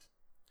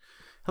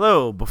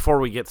Hello, before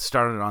we get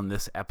started on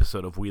this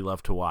episode of We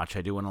Love to Watch,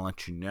 I do want to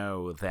let you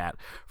know that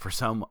for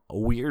some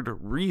weird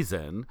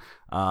reason,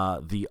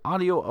 the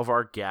audio of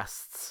our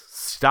guests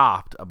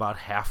stopped about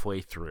halfway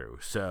through.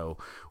 So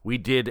we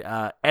did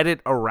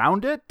edit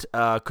around it.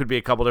 Could be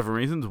a couple different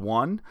reasons.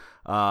 One,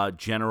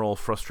 general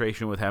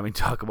frustration with having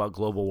to talk about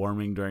global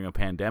warming during a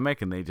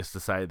pandemic, and they just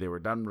decided they were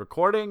done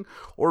recording.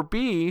 Or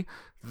B,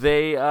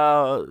 they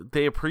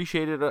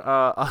appreciated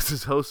us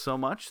as hosts so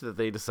much that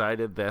they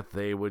decided that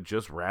they would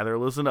just rather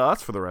listen to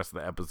us for the rest of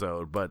the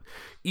episode. But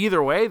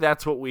either way,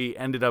 that's what we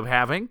ended up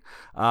having.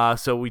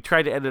 So we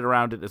tried to edit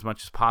around it as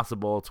much as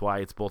possible. It's why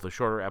it's both a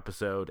shorter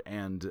episode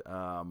and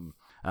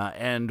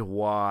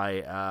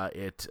why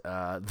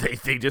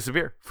they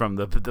disappear from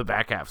the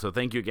back half. So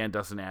thank you again,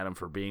 Dustin and Adam,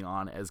 for being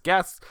on as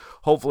guests.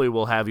 Hopefully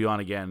we'll have you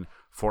on again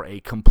for a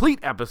complete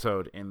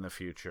episode in the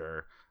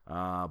future.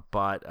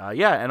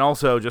 And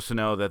also just to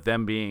know that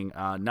them being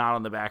not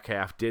on the back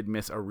half did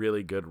miss a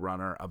really good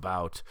runner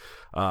about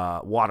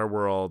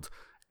Waterworld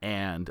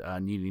and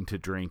needing to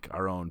drink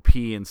our own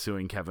pee and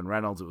suing Kevin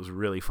Reynolds. It was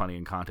really funny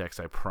in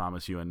context, I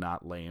promise you, and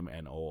not lame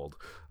and old.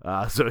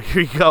 So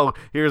here you go.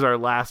 Here's our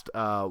last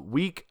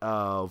week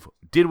of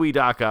Did We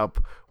Dock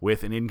Up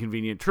with an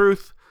Inconvenient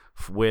Truth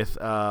with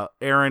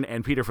Aaron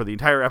and Peter for the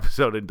entire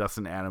episode and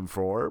Dustin and Adam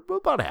for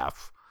about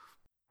half.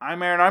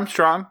 I'm Aaron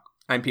Armstrong.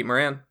 I'm Pete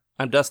Moran.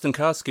 I'm Dustin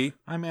Koski.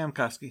 I'm Am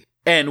Koski.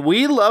 And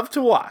we love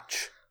to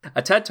watch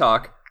a TED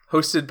Talk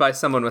hosted by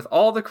someone with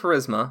all the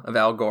charisma of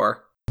Al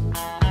Gore.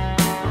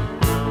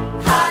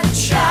 Hot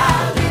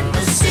child in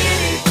the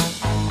city.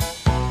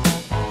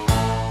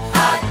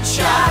 Hot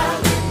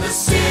child in the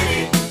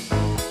city.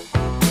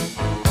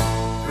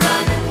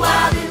 Running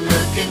wild and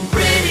looking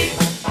pretty.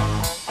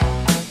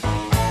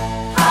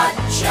 Hot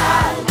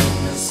child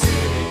in the city.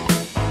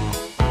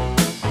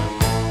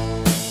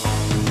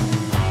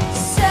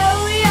 So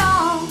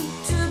young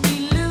to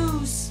be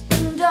loose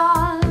and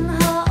on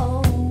her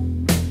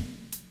own.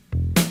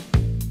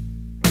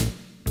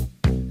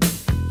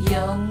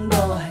 Young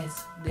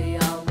boys, they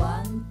all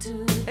want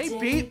to. Hey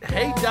Pete,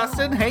 hey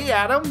Dustin, hey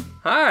Adam.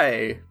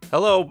 Hi.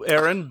 Hello,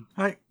 Aaron.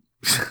 Hi.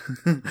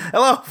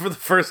 Hello for the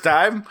first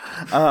time.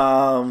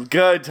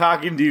 Good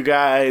talking to you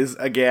guys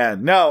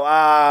again.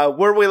 No,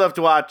 we're We Love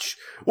to Watch.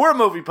 We're a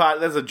movie pod.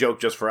 That's a joke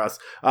just for us.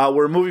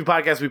 We're a movie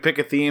podcast. We pick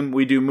a theme.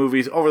 We do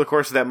movies over the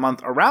course of that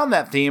month around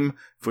that theme.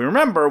 If we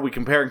remember, we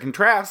compare and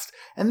contrast.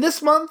 And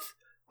this month,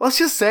 let's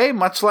just say,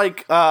 much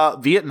like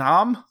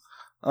Vietnam,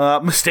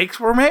 mistakes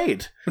were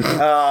made.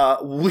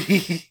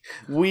 We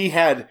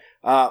had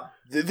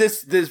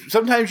this.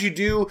 Sometimes you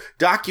do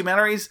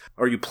documentaries,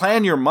 or you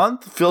plan your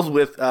month filled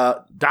with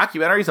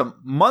documentaries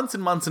months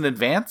and months in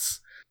advance,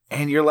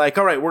 and you're like,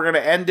 all right, we're going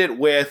to end it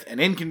with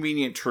an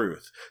inconvenient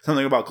truth,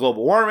 something about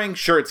global warming.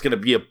 Sure, it's going to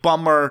be a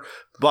bummer,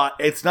 but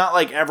it's not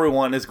like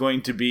everyone is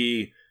going to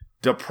be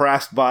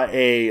depressed by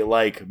a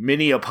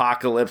mini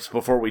apocalypse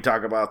before we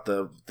talk about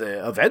the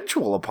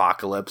eventual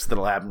apocalypse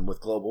that'll happen with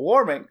global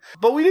warming.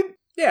 But we didn't.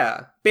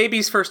 Yeah.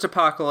 Baby's first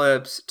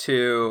apocalypse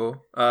to,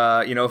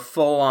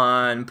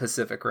 full-on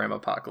Pacific Rim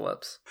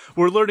apocalypse.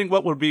 We're learning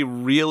what would be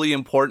really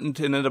important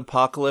in an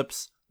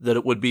apocalypse, that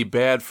it would be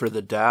bad for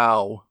the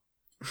Dow.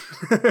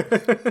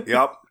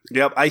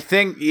 Yep. I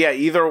think,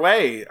 either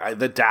way,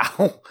 the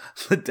Dow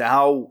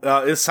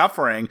is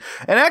suffering.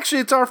 And actually,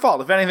 it's our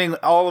fault. If anything,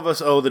 all of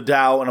us owe the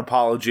Dow an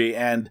apology.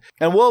 And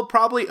we'll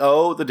probably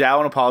owe the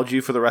Dow an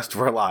apology for the rest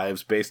of our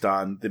lives based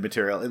on the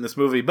material in this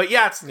movie. But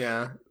yeah.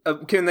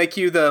 Can they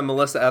cue the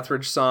Melissa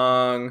Etheridge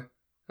song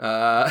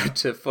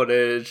to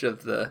footage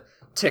of the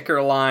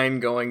ticker line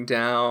going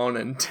down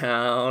and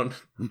down?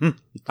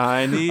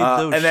 I need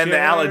those and then the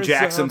Alan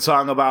Jackson up.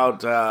 song about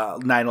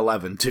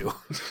 9/11 too.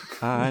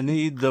 I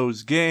need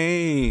those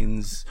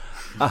gains.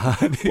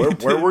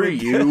 Where were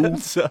you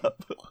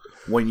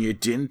when you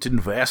didn't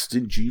invest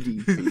in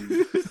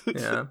GDP?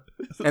 Yeah.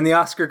 And the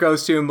Oscar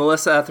goes to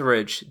Melissa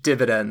Etheridge,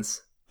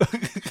 Dividends.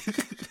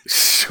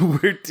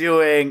 We're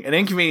doing An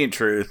Inconvenient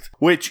Truth,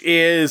 which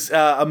is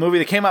a movie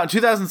that came out in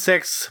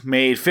 2006,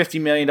 made $50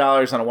 million on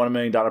a $1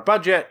 million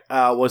budget,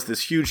 was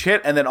this huge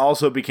hit, and then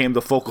also became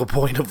the focal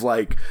point of,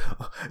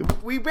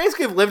 we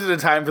basically have lived in a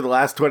time for the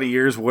last 20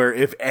 years where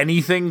if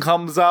anything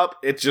comes up,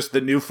 it's just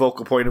the new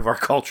focal point of our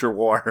culture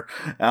war.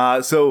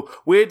 So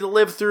we had to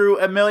live through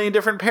a million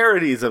different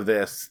parodies of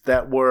this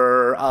that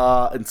were,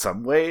 in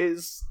some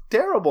ways,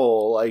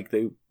 terrible, like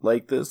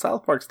the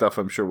South Park stuff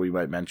I'm sure we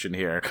might mention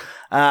here.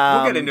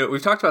 We'll get into it.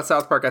 We've talked about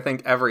South Park, I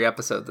think, every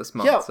episode this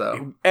month. Yeah,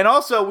 so. And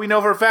also, we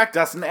know for a fact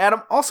Dustin and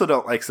Adam also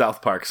don't like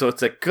South Park, so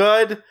it's a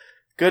good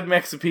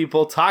mix of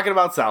people talking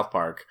about South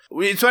Park.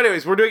 So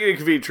anyways, we're doing An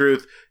Inconvenient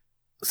Truth.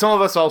 Some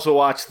of us also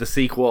watched the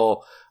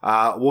sequel.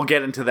 We'll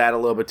get into that a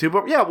little bit too.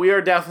 But yeah, we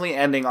are definitely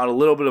ending on a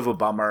little bit of a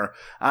bummer.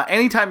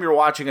 Anytime you're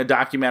watching a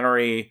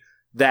documentary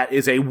that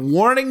is a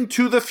warning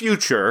to the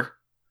future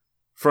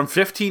from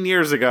 15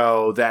 years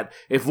ago that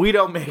if we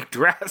don't make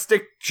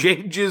drastic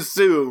changes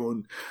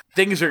soon,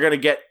 things are going to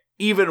get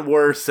even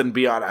worse than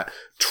be on a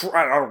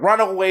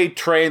runaway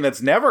train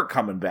that's never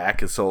coming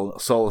back, as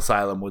Soul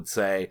Asylum would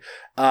say.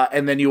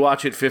 And then you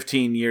watch it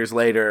 15 years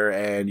later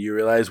and you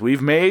realize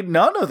we've made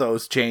none of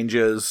those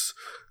changes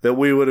that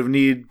we would have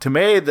needed to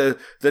make.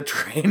 The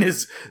train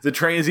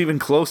is even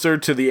closer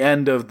to the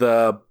end of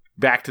the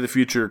Back to the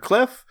Future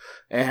cliff,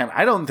 and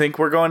I don't think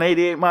we're going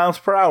 88 miles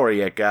per hour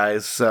yet,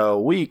 guys, so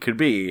we could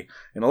be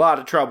in a lot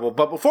of trouble.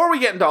 But before we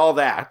get into all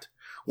that,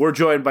 we're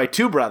joined by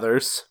two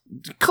brothers,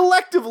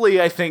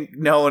 collectively, I think,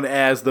 known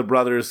as the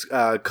brothers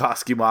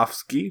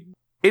Koskimovsky.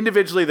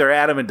 Individually, they're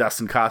Adam and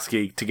Dustin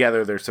Koski.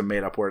 Together, there's some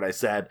made-up word I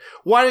said.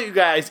 Why don't you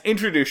guys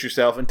introduce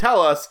yourself and tell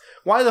us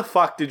why the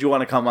fuck did you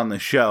want to come on the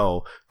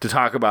show to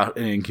talk about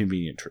An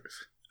Inconvenient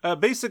Truth?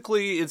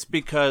 Basically, it's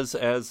because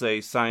as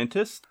a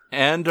scientist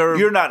and...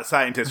 You're not a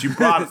scientist. You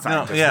brought a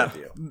scientist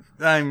with you.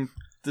 I'm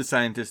the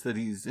scientist that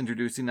he's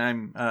introducing.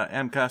 I'm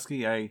Am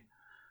Koski. I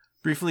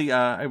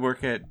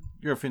work at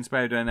Eurofins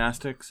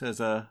Biodiagnostics as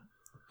a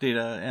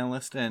data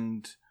analyst,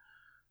 and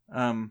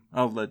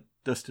I'll let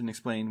Dustin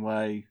explain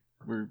why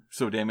we're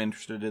so damn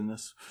interested in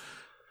this.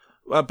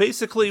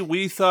 Basically,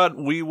 we thought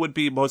we would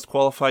be most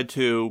qualified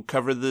to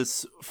cover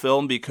this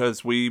film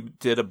because we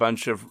did a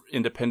bunch of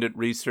independent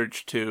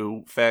research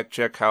to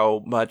fact-check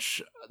how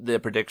much the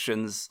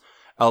predictions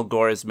Al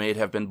Gore has made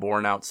have been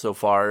borne out so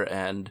far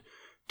and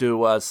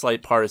do a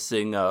slight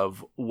parsing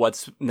of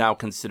what's now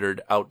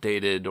considered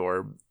outdated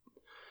or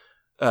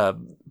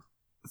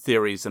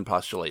theories and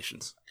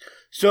postulations.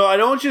 So I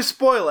don't want you to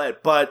spoil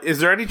it, but is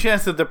there any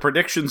chance that the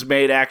predictions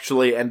made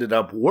actually ended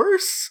up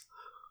worse?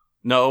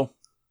 No.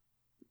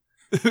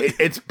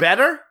 It's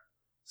better?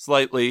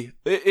 Slightly.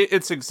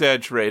 It's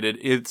exaggerated.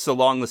 It's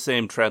along the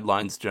same trend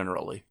lines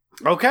generally.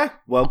 Okay.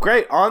 Well,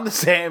 great. On the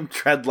same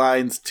trend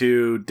lines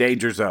to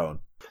Danger Zone.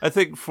 I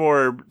think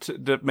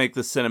to make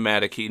the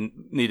cinematic, he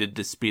needed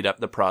to speed up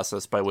the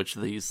process by which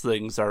these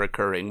things are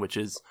occurring, which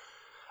is,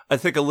 I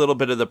think, a little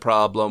bit of the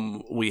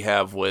problem we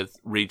have with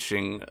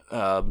reaching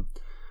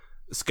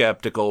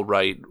skeptical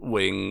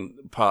right-wing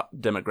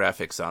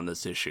demographics on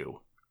this issue.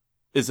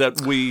 Is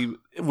that we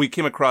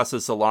came across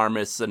as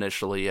alarmists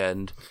initially,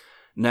 and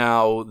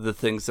now the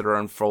things that are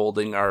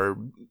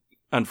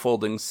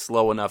unfolding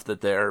slow enough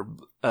that they're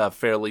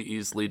fairly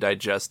easily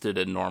digested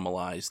and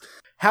normalized.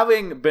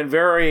 Having been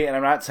very, and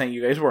I'm not saying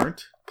you guys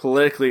weren't,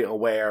 politically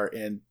aware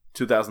in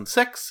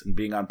 2006 and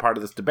being on part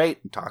of this debate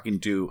and talking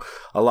to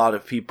a lot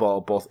of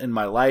people both in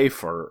my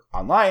life or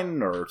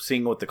online or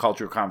seeing what the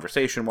culture of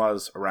conversation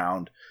was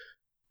around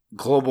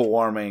global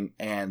warming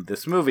and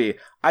this movie,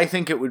 I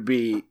think it would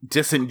be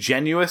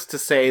disingenuous to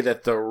say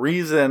that the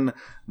reason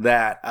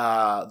that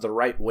the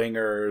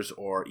right-wingers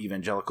or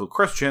evangelical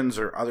Christians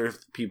or other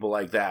people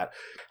like that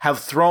have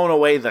thrown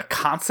away the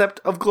concept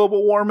of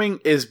global warming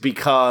is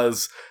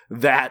because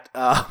that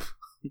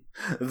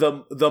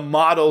the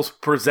models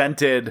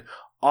presented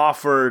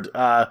offered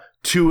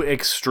too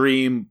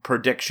extreme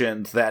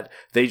predictions that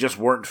they just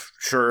weren't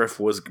sure if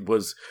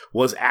was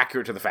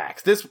accurate to the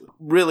facts. This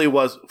really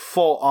was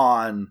full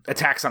on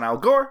attacks on Al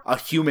Gore, a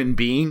human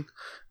being,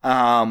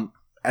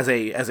 as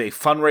a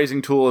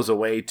fundraising tool, as a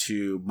way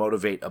to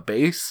motivate a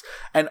base,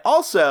 and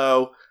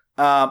also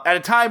at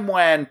a time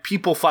when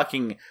people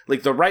fucking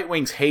like the right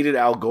wings hated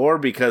Al Gore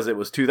because it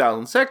was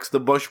 2006, the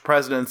Bush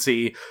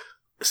presidency.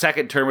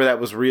 Second term of that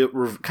was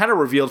kind of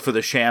revealed for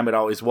the sham it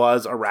always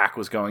was. Iraq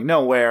was going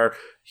nowhere.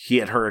 He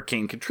had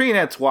Hurricane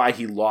Katrina. It's why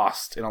he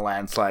lost in a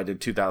landslide in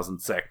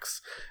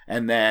 2006.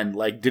 And then,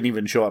 didn't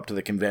even show up to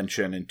the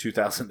convention in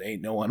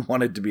 2008. No one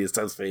wanted to be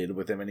associated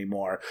with him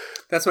anymore.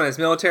 That's when his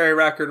military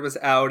record was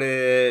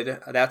outed.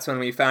 That's when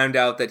we found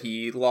out that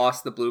he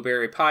lost the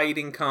blueberry pie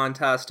eating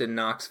contest in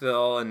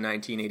Knoxville in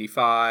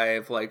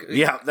 1985.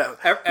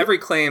 Every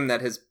claim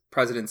that his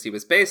presidency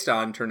was based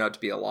on turned out to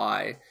be a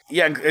lie.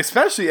 Yeah,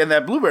 especially, and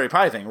that blueberry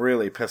pie thing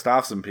really pissed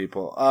off some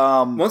people.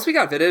 Once we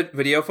got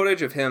video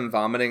footage of him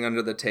vomiting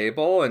under the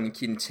table and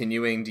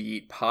continuing to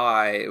eat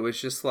pie, it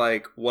was just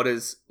like, what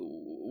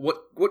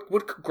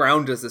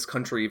ground does this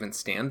country even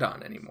stand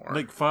on anymore?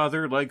 Like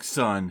father, like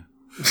son.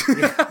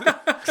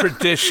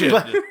 Tradition.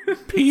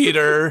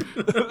 Peter.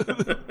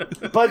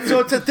 But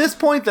so it's at this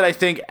point that I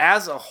think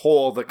as a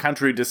whole, the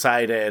country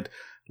decided,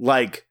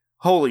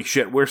 holy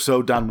shit, we're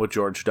so done with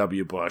George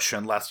W. Bush,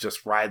 and let's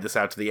just ride this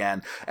out to the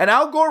end. And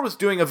Al Gore was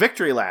doing a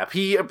victory lap.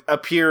 He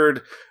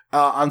appeared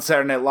on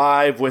Saturday Night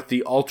Live with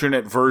the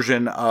alternate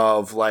version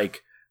of,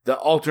 the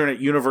alternate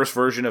universe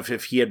version of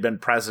if he had been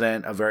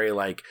president, a very,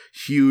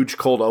 huge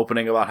cold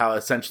opening about how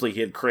essentially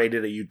he had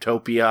created a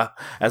utopia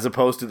as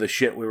opposed to the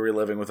shit we were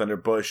living with under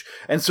Bush.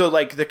 And so,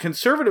 the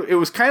conservative, it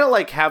was kind of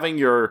like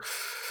having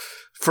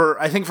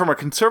I think from a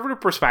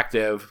conservative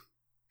perspective.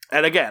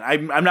 And again,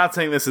 I'm not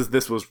saying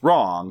this was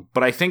wrong,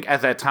 but I think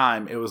at that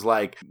time it was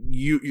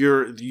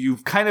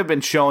you've kind of been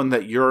shown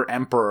that your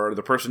emperor,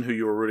 the person who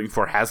you were rooting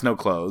for, has no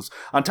clothes.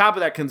 On top of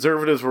that,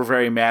 conservatives were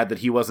very mad that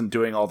he wasn't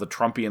doing all the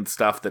Trumpian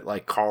stuff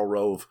that Karl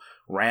Rove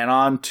ran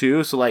on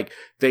too. So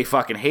they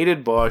fucking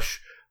hated Bush.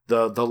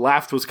 the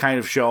left was kind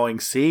of showing,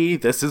 see,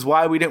 this is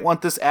why we didn't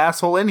want this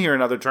asshole in here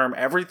another term.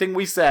 Everything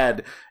we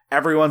said,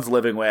 everyone's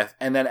living with.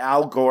 And then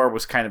Al Gore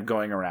was kind of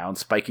going around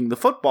spiking the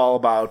football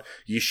about,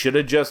 you should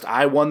have just,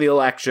 I won the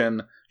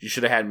election, you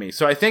should have had me.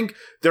 So I think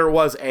there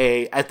was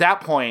at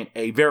that point,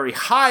 a very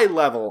high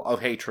level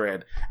of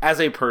hatred as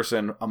a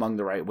person among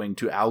the right wing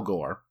to Al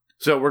Gore.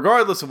 So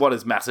regardless of what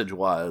his message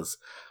was,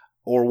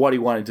 or what he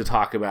wanted to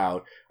talk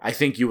about, I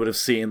think you would have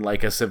seen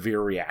like a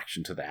severe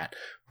reaction to that.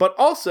 But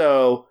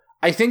also,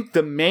 I think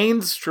the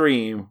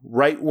mainstream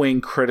right-wing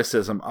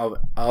criticism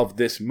of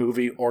this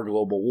movie or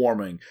global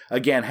warming,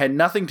 again, had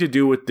nothing to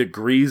do with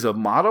degrees of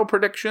model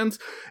predictions.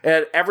 It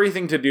had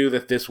everything to do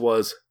that this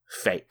was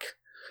fake.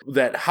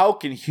 That how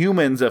can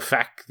humans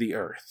affect the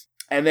Earth?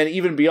 And then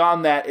even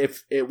beyond that,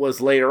 if it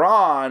was later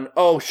on,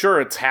 oh, sure,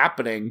 it's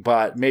happening,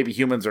 but maybe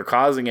humans are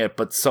causing it,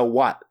 but so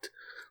what?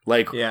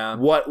 Like,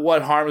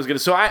 what harm is going to...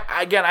 So,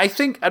 I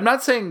think... I'm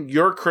not saying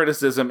your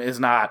criticism is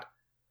not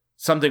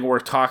something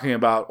worth talking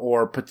about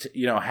or,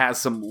 has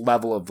some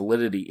level of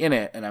validity in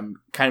it, and I'm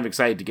kind of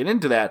excited to get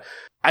into that.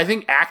 I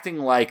think acting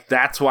like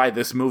that's why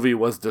this movie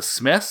was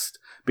dismissed,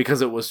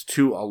 because it was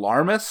too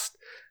alarmist,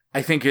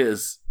 I think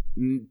is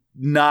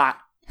not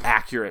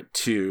accurate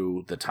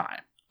to the time.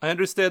 I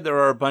understand there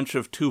are a bunch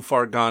of too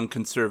far gone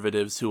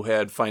conservatives who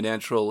had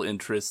financial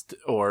interest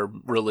or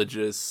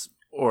religious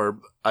or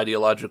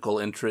ideological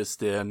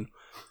interest in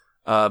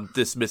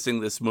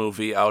dismissing this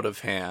movie out of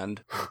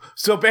hand.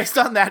 So based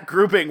on that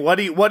grouping, what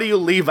do you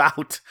leave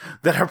out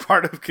that are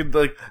part of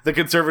the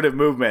conservative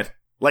movement?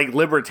 Like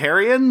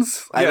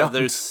libertarians?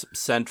 There's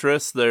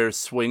centrists, there's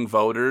swing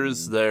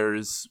voters,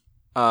 there's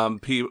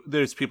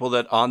people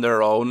that on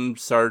their own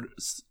sort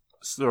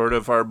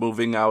of are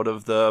moving out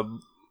of the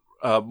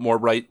more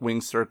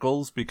right-wing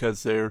circles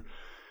because they're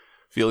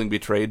feeling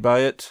betrayed by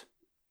it.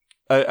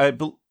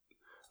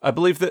 I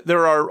believe that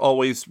there are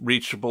always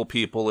reachable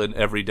people in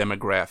every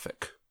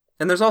demographic.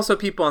 And there's also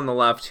people on the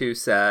left who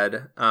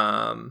said,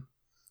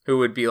 who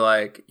would be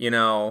like,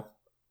 that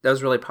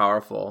was really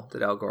powerful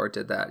that Al Gore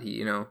did that.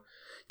 He,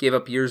 gave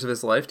up years of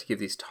his life to give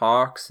these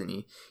talks,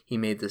 and he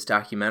made this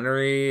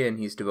documentary, and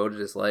he's devoted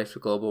his life to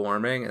global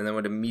warming, and then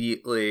would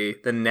immediately,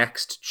 the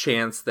next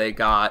chance they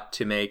got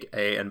to make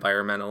a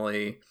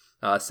environmentally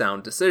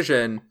sound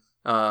decision,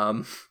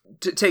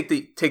 to take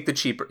the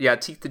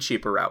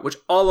cheaper route, which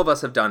all of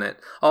us have done it.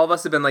 All of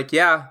us have been like,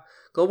 yeah,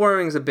 global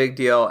warming is a big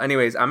deal.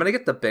 Anyways, I'm gonna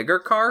get the bigger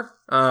car.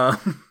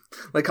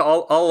 Like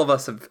all of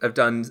us have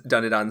done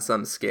it on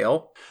some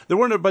scale. There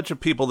weren't a bunch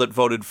of people that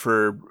voted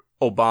for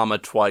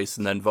Obama twice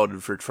and then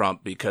voted for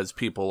Trump because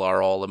people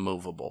are all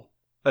immovable.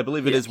 I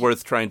believe it is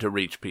worth trying to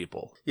reach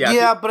people.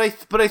 Yeah, but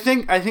I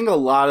think a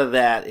lot of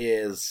that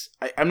is,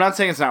 I'm not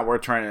saying it's not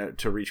worth trying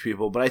to reach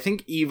people, but I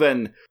think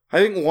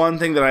one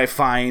thing that I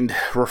find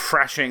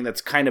refreshing that's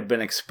kind of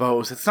been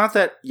exposed, it's not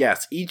that,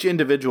 yes, each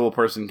individual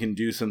person can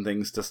do some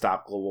things to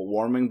stop global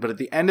warming, but at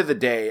the end of the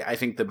day, I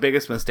think the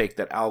biggest mistake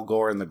that Al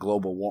Gore and the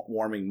global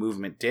warming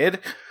movement did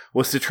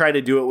was to try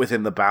to do it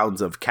within the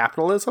bounds of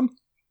capitalism,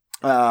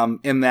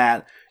 in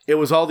that it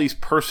was all these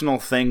personal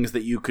things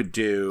that you could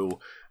do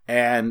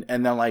and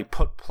then like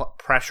put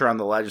pressure on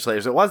the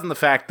legislators. It wasn't the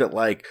fact that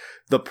like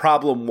the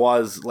problem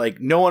was like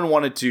no one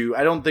wanted to.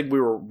 I don't think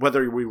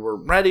whether we were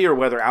ready or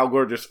whether Al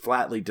Gore just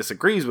flatly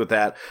disagrees with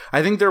that.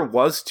 I think there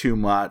was too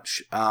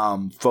much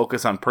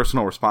focus on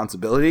personal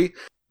responsibility.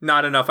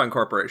 Not enough on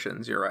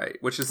corporations, you're right.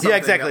 Which is something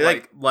exactly.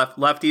 that,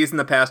 lefties in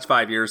the past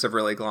 5 years have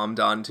really glommed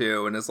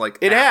onto, and is like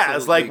it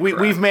has. Like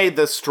we've made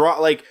the straw.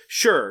 Like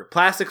sure,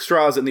 plastic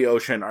straws in the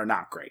ocean are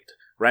not great,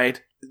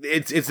 right?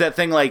 It's that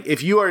thing like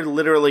if you are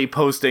literally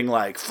posting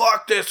like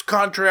fuck this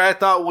country, I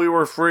thought we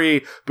were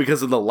free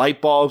because of the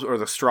light bulbs or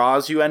the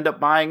straws you end up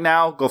buying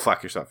now, go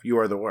fuck yourself. You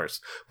are the worst.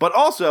 But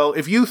also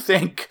if you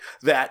think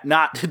that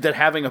that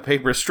having a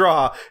paper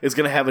straw is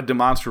going to have a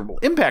demonstrable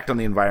impact on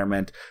the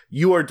environment,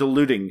 you are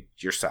deluding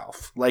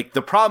yourself. Like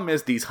the problem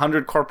is these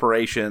 100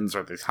 corporations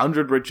or these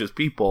 100 richest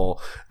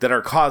people that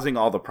are causing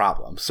all the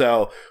problems.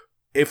 So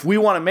if we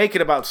want to make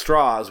it about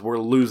straws, we're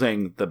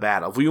losing the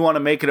battle. If we want to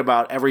make it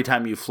about every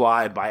time you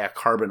fly, buy a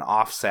carbon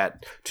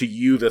offset to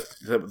you,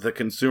 the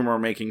consumer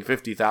making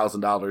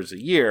 $50,000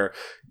 a year,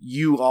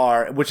 you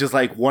are, which is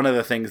like one of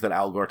the things that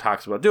Al Gore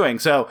talks about doing.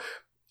 So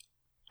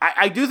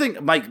I do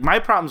think my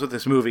problems with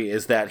this movie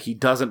is that he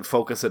doesn't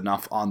focus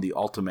enough on the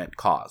ultimate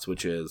cause,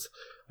 which is,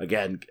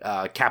 again,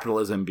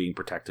 capitalism being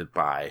protected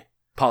by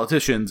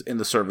politicians in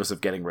the service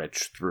of getting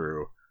rich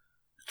through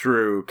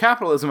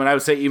capitalism. And I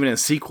would say even a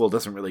sequel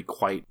doesn't really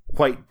quite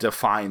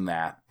define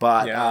that.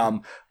 But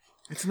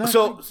it's not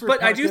so.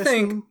 But I do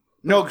think.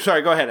 No,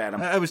 sorry. Go ahead,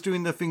 Adam. I was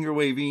doing the finger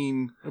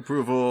waving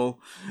approval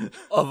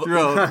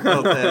throughout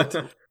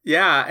that.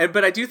 Yeah,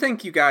 but I do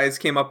think you guys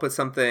came up with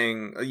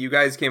something. You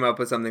guys came up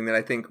with something that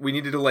I think we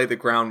needed to lay the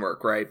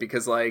groundwork, right?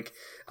 Because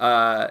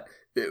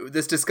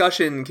this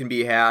discussion can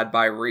be had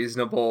by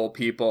reasonable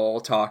people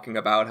talking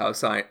about how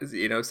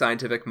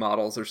scientific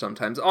models are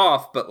sometimes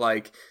off, but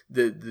like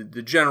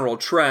the general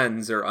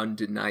trends are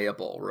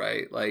undeniable,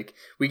 right? Like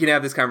we can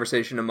have this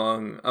conversation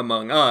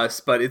among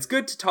us, but it's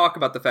good to talk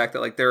about the fact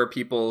that like there are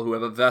people who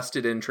have a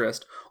vested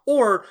interest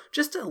or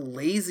just a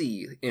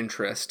lazy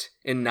interest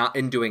in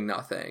doing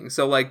nothing.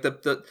 So like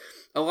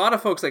a lot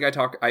of folks, like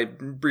I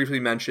briefly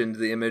mentioned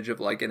the image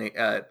of like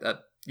a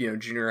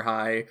junior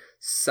high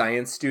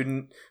science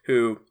student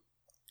who,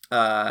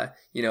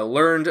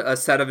 learned a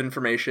set of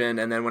information,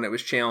 and then when it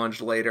was challenged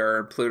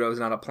later, Pluto's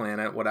not a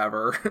planet,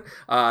 whatever,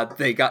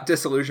 they got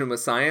disillusioned with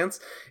science.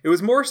 It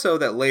was more so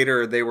that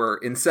later they were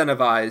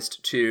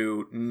incentivized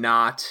to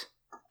not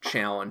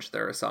challenge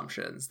their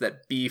assumptions,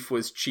 that beef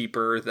was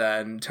cheaper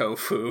than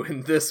tofu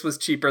and this was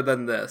cheaper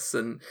than this,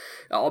 and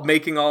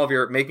making all of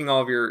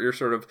your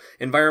sort of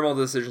environmental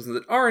decisions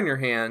that are in your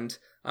hand,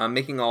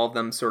 making all of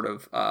them sort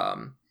of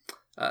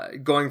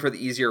going for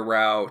the easier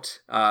route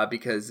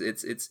because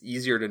it's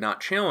easier to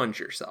not challenge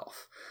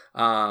yourself.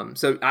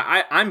 So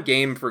I'm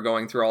game for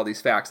going through all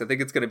these facts. I think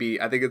it's gonna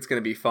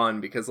be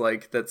fun because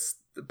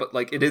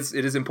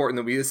it is important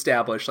that we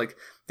establish like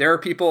there are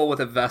people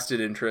with a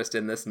vested interest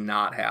in this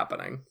not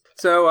happening.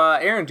 So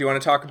Aaron, do you want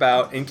to talk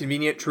about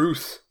Inconvenient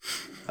Truth?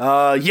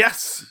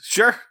 Yes,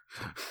 sure.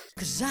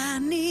 'Cause I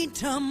need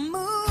to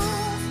move.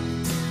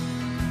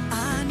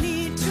 I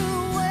need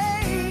to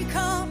wake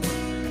up.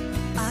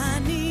 I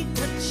need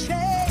to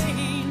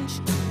change.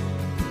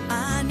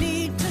 I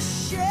need to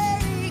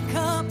shake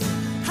up.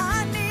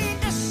 I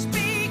need to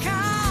speak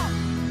out.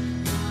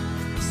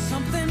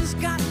 Something's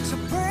got to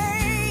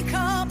break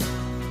up.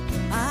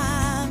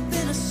 I've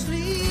been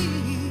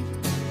asleep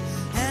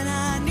and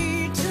I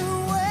need to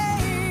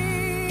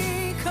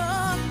wake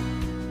up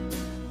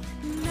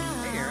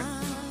now. Hey,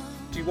 Aaron,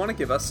 do you want to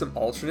give us some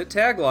alternate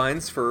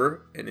taglines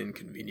for An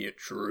Inconvenient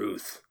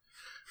Truth?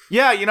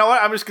 Yeah, you know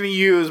what? I'm just going to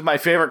use my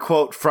favorite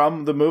quote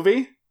from the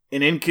movie,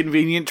 An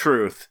Inconvenient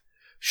Truth.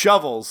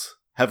 Shovels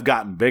have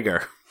gotten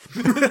bigger.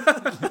 It's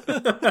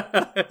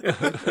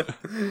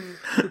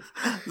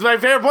my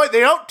favorite point. They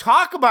don't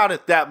talk about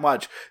it that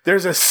much.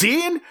 There's a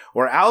scene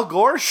where Al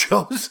Gore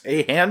shows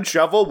a hand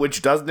shovel,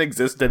 which doesn't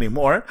exist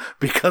anymore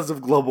because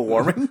of global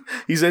warming.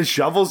 He says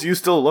shovels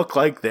used to look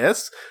like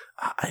this.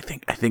 I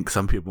think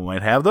some people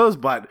might have those,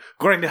 but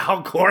according to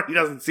Al Gore, he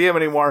doesn't see them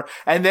anymore.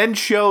 And then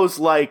shows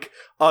like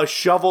a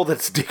shovel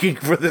that's digging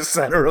for the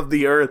center of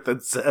the earth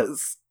and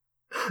says,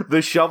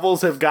 the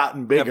shovels have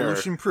gotten bigger.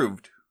 Evolution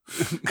proved.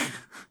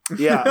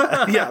 Yeah,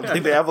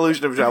 like the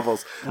evolution of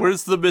shovels.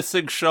 Where's the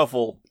missing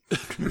shovel?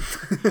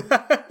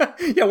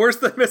 Yeah, where's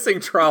the missing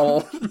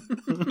trowel?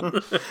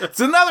 It's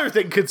another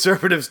thing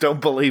conservatives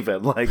don't believe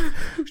in. Like,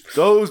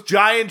 those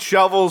giant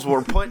shovels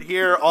were put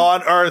here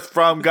on Earth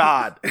from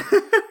God.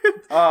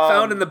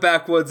 Found in the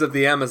backwoods of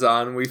the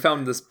Amazon, we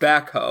found this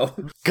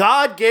backhoe.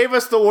 God gave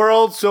us the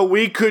world so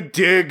we could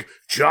dig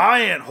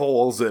giant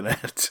holes in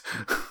it.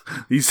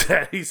 He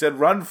said,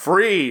 run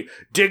free,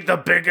 dig the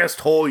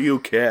biggest hole you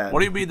can. What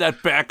do you mean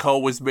that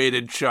backhoe was made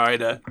in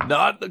China?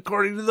 Not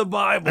according to the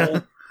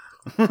Bible.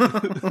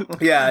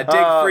 Yeah,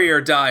 dig free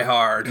or die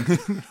hard.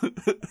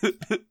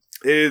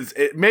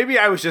 Maybe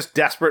I was just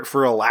desperate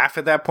for a laugh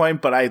at that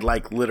point, but I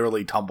like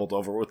literally tumbled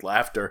over with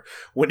laughter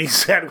when he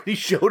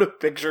showed a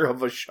picture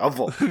of a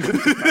shovel.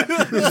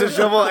 It's a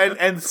shovel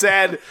and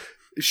said,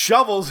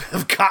 shovels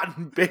have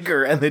gotten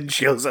bigger, and then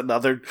shows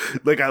another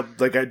like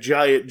a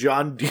giant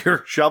John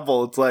Deere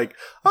shovel. It's like,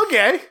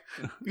 okay,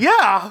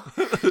 yeah,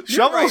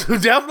 shovels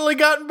have definitely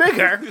gotten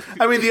bigger.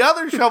 I mean, the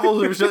other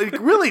shovels are,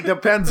 it really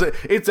depends.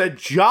 It's a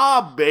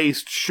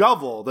job-based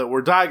shovel that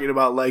we're talking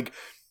about. Like,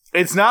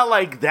 it's not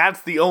like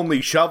that's the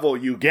only shovel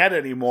you get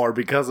anymore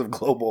because of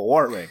global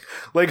warming.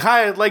 Like,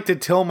 hi, I'd like to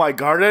till my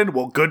garden.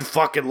 Well, good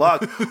fucking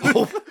luck.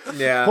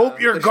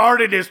 Hope your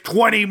garden is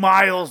 20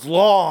 miles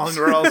long,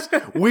 or else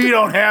we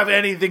don't have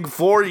anything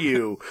for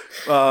you.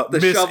 The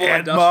Miss shovel Edma.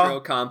 industrial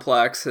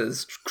complex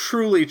has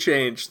truly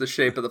changed the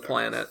shape of the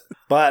planet.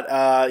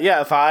 But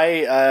yeah, if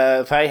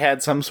I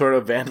had some sort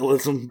of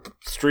vandalism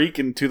streak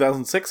in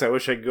 2006, I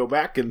wish I could go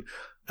back and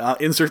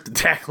insert the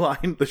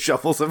tagline, the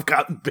shovels have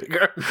gotten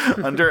bigger,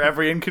 under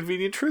every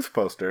Inconvenient Truth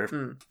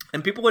poster.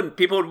 And people would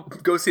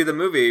go see the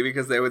movie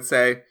because they would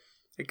say,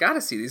 I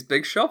gotta see these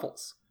big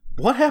shovels.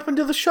 What happened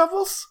to the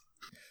shovels?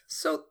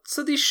 So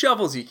these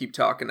shovels you keep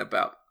talking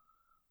about,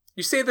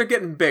 you say they're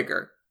getting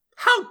bigger.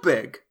 How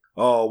big?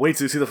 Oh, wait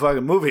till you see the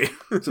fucking movie.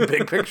 It's a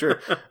big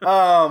picture.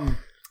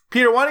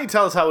 Peter, why don't you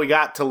tell us how we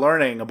got to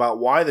learning about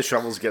why the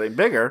shovel's getting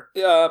bigger?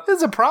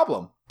 It's a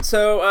problem.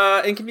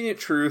 So, Inconvenient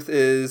Truth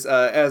is,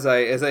 as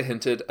I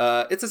hinted,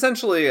 it's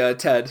essentially a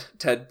TED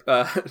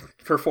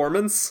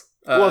performance.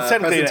 Well, it's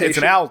technically it's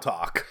an Al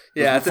talk.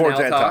 Yeah, it's an Al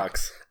TED talk.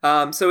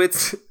 Talks. So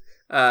it's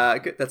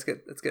good. That's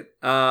good.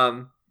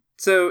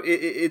 So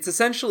it's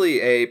essentially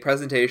a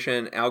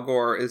presentation Al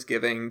Gore is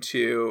giving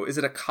to, is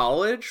it a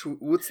college?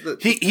 What's the...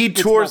 He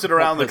tours it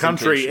around the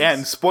country,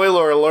 and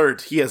spoiler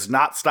alert, he has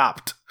not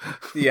stopped.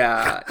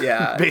 Yeah.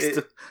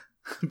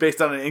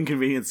 based on an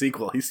Inconvenient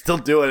sequel. He's still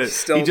doing it.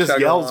 He just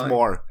chugging yells along.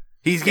 more.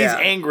 He's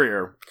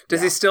angrier.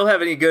 Does he still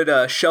have any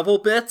good shovel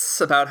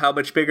bits about how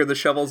much bigger the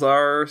shovels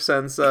are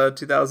since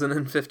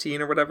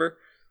 2015 or whatever?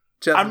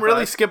 I'm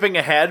really skipping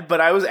ahead,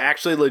 but I was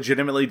actually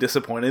legitimately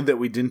disappointed that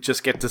we didn't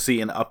just get to see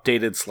an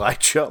updated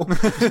slideshow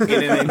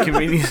in an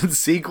Inconvenient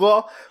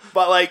sequel.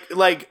 But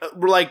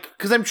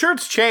because I'm sure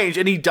it's changed,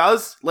 and he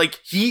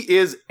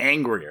is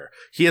angrier.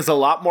 He has a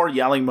lot more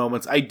yelling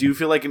moments. I do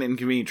feel like an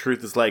Inconvenient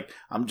Truth is like,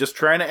 I'm just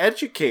trying to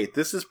educate.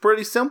 This is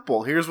pretty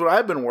simple. Here's what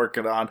I've been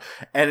working on.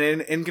 And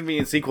in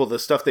Inconvenient Sequel, the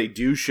stuff they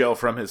do show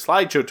from his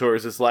slideshow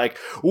tours is like,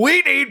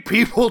 we need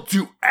people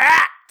to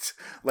act.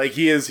 Like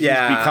he's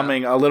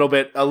becoming a little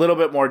bit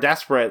more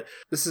desperate.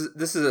 This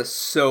is a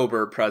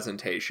sober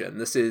presentation.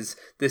 This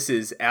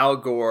is Al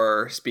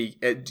Gore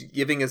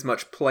giving as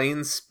much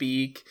plain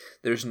speak.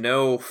 There's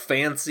no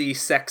fancy,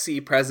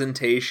 sexy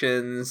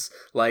presentations.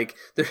 Like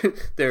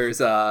there's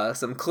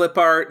some clip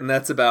art, and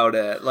that's about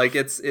it. Like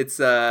it's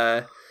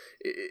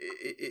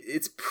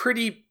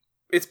pretty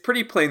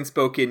plain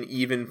spoken,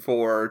 even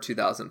for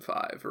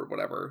 2005 or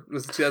whatever.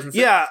 Was it 2006?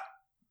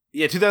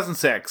 Yeah,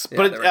 2006.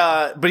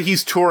 Yeah, but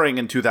he's touring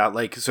in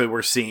 2000. So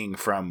we're seeing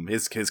from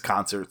his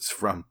concerts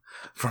from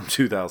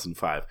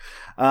 2005.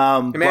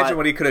 Imagine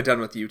what he could have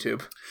done with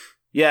YouTube.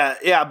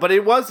 Yeah, but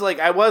it was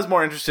I was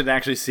more interested in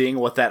actually seeing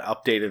what that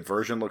updated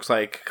version looks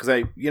like, because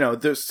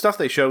the stuff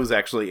they show is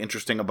actually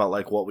interesting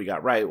about what we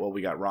got right, what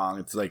we got wrong.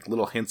 It's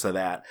little hints of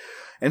that.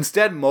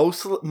 Instead,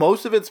 most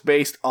of it's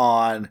based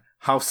on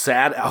how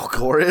sad Al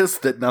Gore is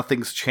that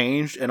nothing's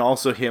changed, and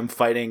also him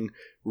fighting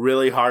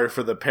really hard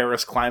for the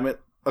Paris Climate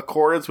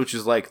Accords, which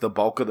is the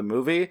bulk of the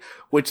movie,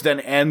 which then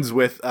ends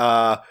with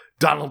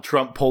Donald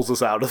Trump pulls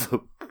us out of the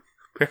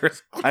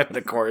Paris Climate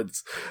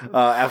Accords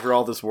after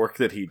all this work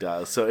that he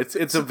does. So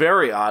it's a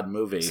very odd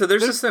movie. So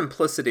there's a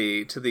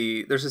simplicity to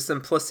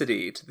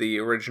the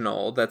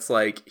original that's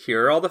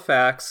here are all the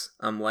facts,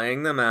 I'm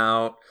laying them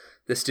out.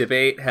 This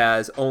debate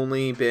has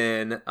only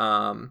been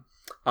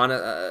on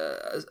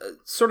a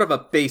sort of a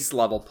base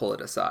level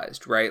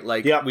politicized, right?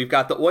 We've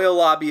got the oil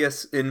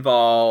lobbyists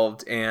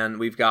involved, and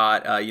we've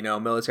got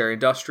military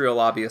industrial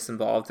lobbyists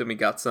involved, and we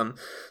got some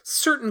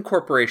certain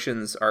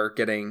corporations are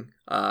getting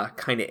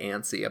kind of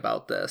antsy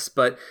about this.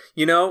 But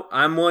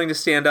I'm willing to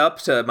stand up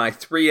to my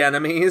three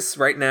enemies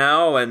right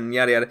now, and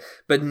yada yada.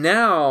 But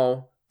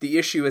now the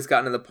issue has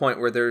gotten to the point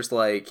where there's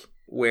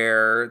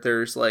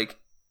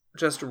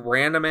just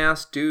random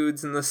ass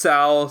dudes in the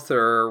South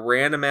or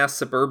random ass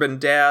suburban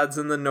dads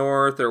in the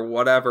North or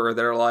whatever.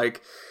 They're I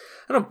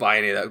don't buy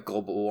any of that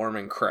global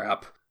warming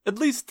crap. At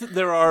least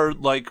there are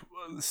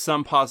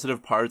some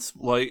positive parts.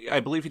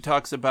 I believe he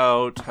talks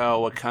about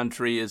how a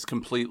country is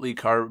completely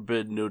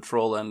carbon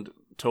neutral and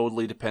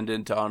totally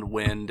dependent on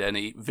wind, and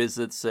he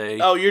visits you're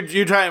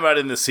talking about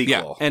in the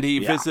sequel. Yeah, and he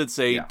visits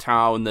a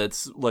town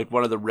that's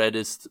one of the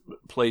reddest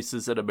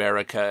places in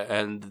America,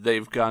 and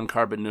they've gone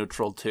carbon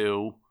neutral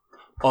too.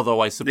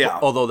 Although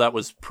although that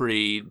was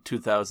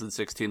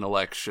pre-2016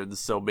 elections,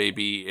 so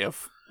maybe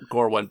if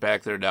Gore went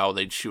back there now,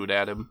 they'd shoot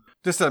at him.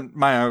 Just a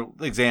minor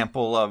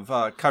example of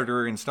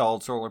Carter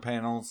installed solar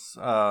panels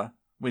at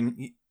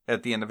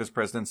the end of his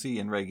presidency,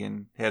 and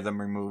Reagan had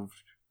them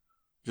removed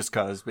just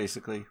cause,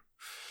 basically.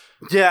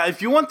 Yeah,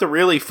 if you want the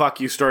really fuck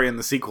you story in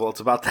the sequel,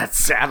 it's about that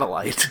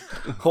satellite.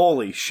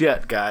 Holy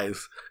shit,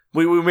 guys.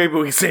 Maybe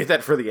we can save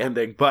that for the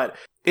ending, but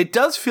it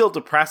does feel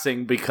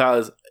depressing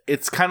because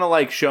it's kind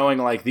of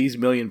showing these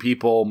million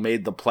people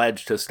made the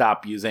pledge to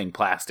stop using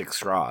plastic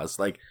straws.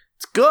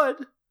 It's good.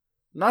 I'm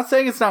not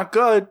saying it's not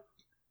good.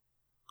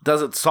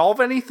 Does it solve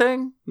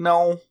anything?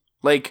 No.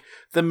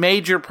 The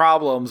major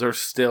problems are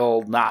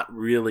still not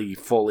really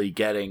fully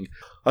getting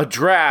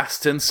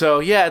addressed. And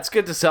so, it's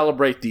good to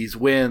celebrate these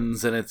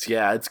wins. And it's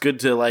good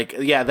to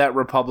that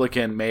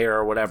Republican mayor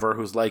or whatever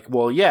who's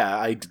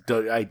I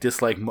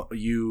dislike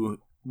you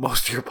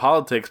most of your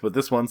politics, but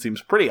this one seems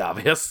pretty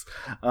obvious.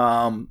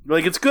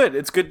 It's good.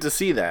 It's good to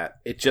see that.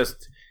 It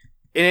just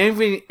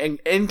an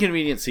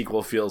Inconvenient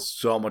Sequel feels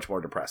so much more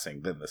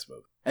depressing than this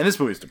movie, and this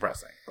movie's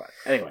depressing. But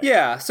anyway,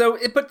 yeah. So,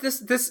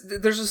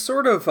 there's a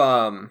sort of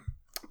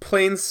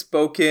plain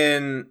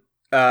spoken.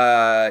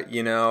 I'm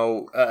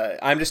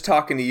just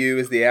talking to you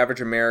as the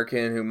average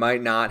American who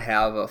might not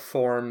have a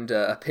formed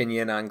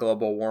opinion on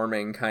global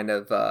warming.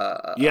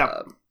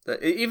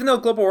 Even though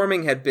global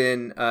warming had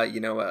been,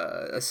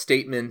 a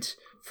statement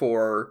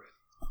for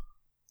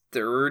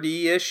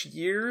 30-ish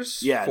years,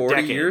 40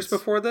 decades. years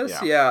before this.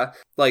 Yeah.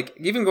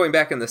 Even going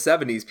back in the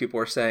 70s, people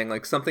were saying,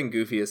 something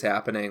goofy is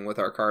happening with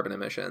our carbon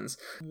emissions.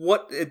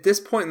 At this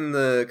point in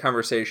the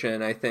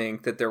conversation, I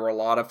think that there were a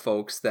lot of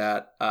folks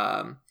that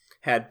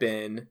had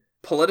been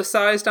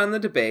politicized on the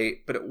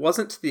debate, but it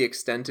wasn't to the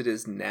extent it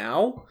is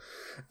now,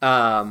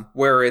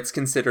 where it's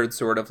considered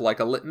sort of like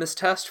a litmus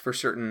test for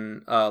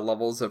certain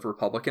levels of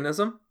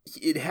republicanism.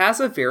 It has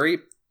a very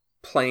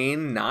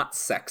plain, not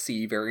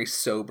sexy, very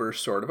sober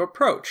sort of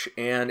approach,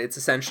 and it's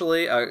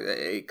essentially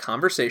a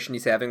conversation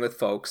he's having with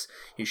folks.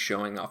 He's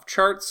showing off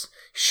charts,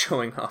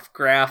 showing off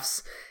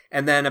graphs,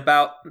 And then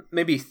about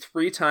maybe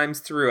 3 times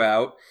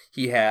throughout,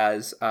 he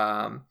has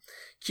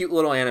cute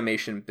little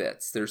animation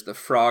bits. There's the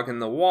frog in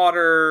the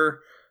water.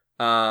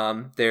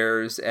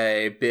 There's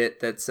a bit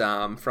that's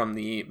from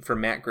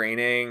Matt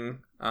Groening.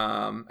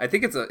 I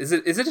think is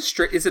it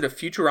a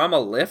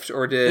Futurama lift,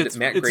 or did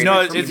Matt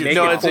Groening it's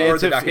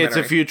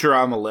a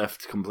Futurama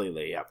lift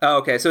completely. Yeah. Oh,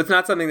 okay. So it's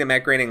not something that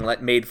Matt Groening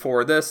made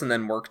for this and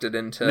then worked it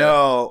into.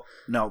 No.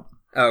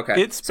 Oh,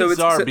 okay. It's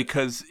bizarre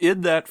because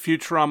in that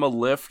Futurama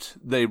lift,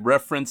 they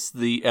reference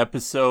the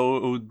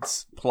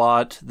episode's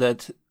plot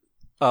that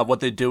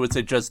what they do is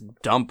they just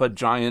dump a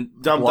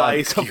giant the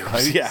ice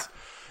cubes. Yeah.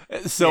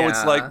 So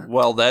it's like,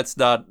 well, that's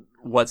not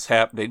what's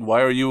happening.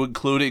 Why are you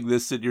including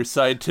this in your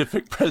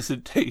scientific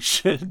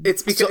presentation?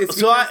 It's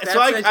because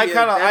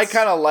I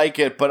kind of like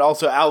it, but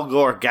also Al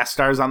Gore guest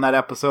stars on that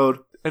episode.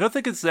 I don't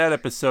think it's that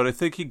episode. I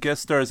think he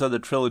guest stars on the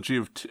trilogy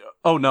of.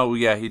 Oh no,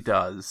 yeah, he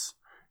does.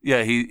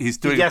 Yeah, he's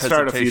doing a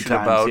presentation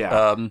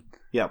about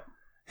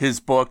his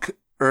book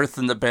Earth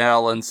in the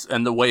Balance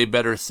and the way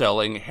better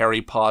selling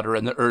Harry Potter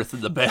and the Earth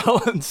in the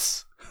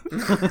Balance.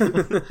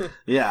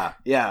 yeah.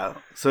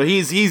 So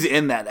he's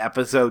in that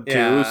episode too.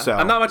 Yeah. So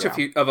I'm not much of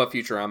a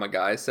Futurama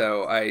guy,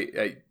 so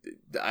I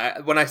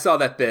when I saw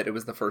that bit, it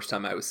was the first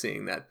time I was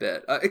seeing that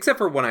bit, except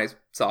for when I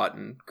saw it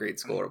in grade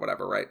school or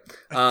whatever, right?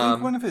 I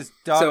think one of his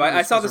daughters. So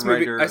I saw this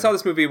movie. I saw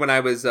this movie when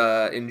I was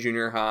in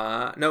junior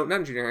high. No,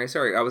 not in junior high.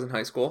 Sorry, I was in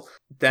high school.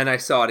 Then I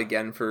saw it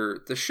again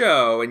for the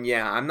show, and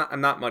yeah, I'm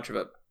not much of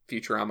a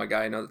Futurama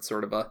guy. I know that's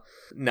sort of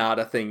not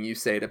a thing you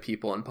say to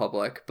people in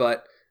public,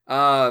 but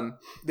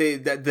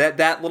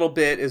that little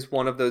bit is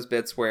one of those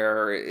bits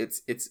where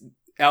it's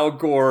Al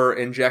Gore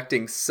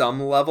injecting some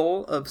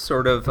level of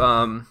sort of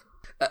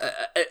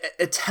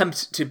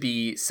attempt to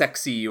be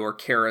sexy or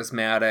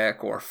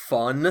charismatic or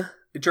fun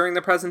during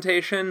the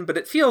presentation, but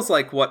it feels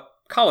like what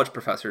college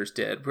professors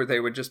did, where they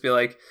would just be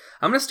like,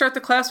 I'm going to start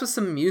the class with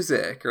some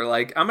music, or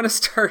like, I'm going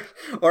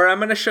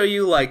to show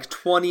you like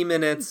 20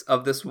 minutes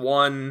of this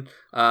one,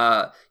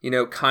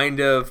 kind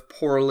of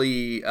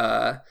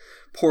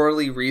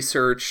poorly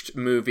researched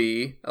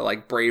movie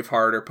like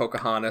Braveheart or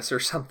Pocahontas or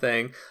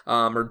something,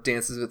 or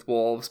Dances with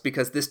Wolves,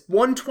 because this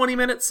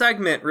 20-minute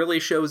segment really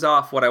shows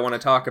off what I want to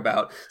talk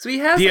about. So he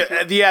has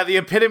the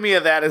epitome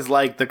of that is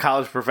like the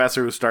college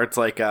professor who starts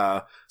like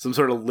some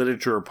sort of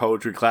literature or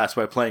poetry class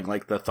by playing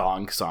like the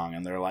Thong song,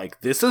 and they're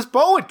like, "This is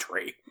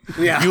poetry."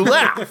 Yeah, you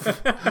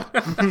laugh.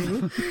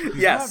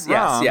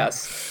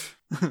 Yes.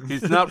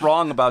 He's not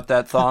wrong about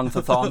that thong.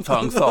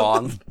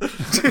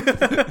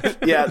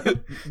 Yeah,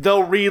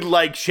 they'll read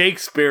like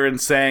Shakespeare and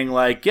saying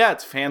like, yeah,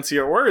 it's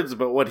fancier words,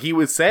 but what he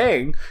was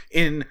saying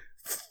in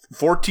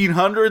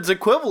 1400s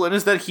equivalent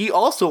is that he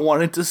also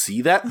wanted to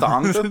see that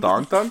thong.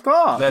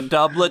 That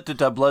doublet.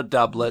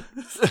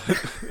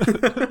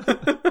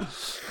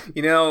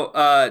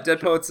 Dead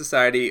Poets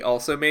Society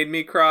also made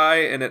me cry,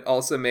 and it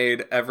also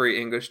made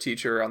every English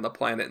teacher on the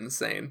planet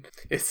insane.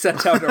 It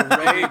sent out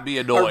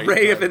a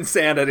ray of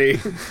insanity.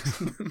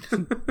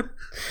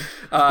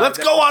 Let's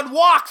go on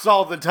walks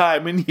all the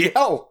time and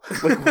yell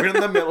like we're in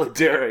the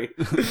military.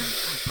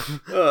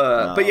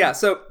 But yeah,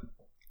 so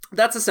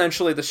that's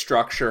essentially the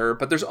structure,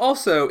 but there's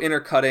also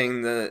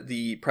intercutting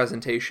the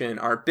presentation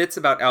are bits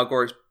about Al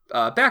Gore's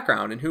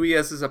background and who he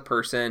is as a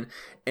person,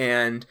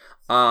 and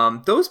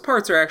those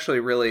parts are actually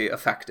really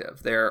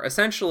effective. They're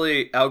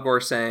essentially Al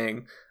Gore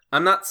saying,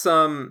 I'm not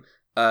some,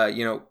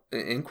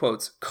 in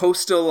quotes,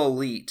 coastal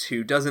elite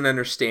who doesn't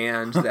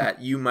understand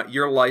that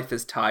your life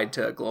is tied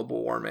to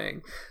global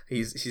warming.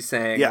 He's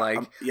saying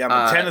I'm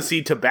a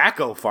Tennessee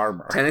tobacco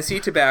farmer.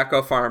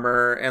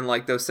 And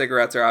like those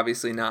cigarettes are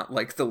obviously not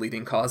like the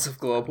leading cause of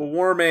global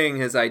warming.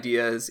 His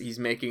idea is he's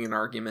making an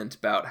argument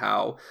about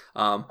how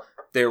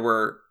there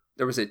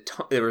was a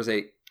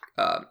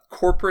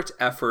corporate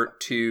effort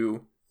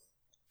to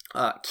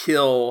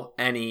kill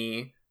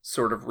any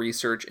sort of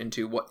research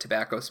into what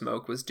tobacco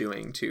smoke was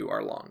doing to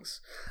our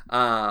lungs.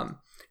 And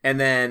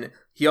then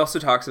he also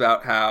talks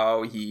about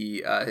how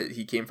he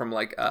came from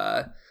like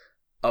a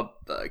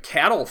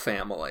cattle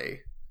family.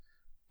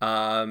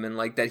 And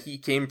like that he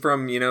came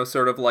from,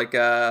 sort of like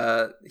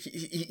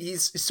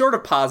he's sort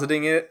of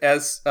positing it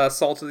as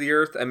salt of the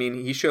earth. I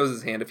mean, he shows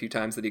his hand a few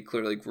times that he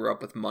clearly grew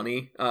up with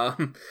money.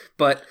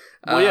 But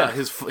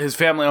his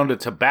family owned a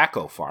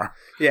tobacco farm.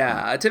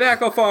 Yeah, a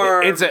tobacco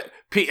farm. It's a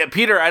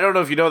Peter. I don't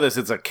know if you know this.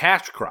 It's a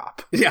cash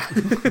crop. Yeah.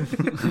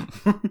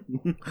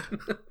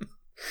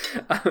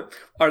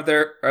 Are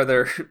there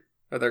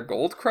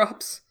gold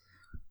crops?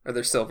 Are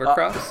there silver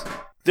crops?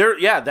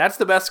 That's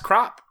the best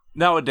crop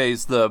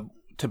nowadays. The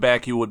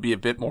tobacco would be a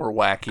bit more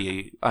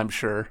wacky, I'm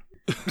sure.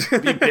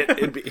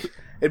 It'd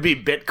be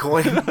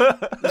Bitcoin.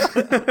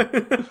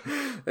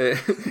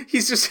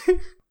 He's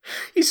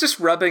just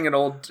rubbing an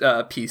old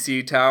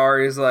PC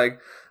tower. He's like,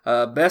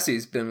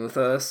 Bessie's been with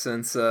us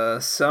since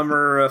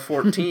summer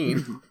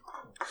 14.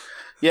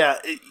 Yeah,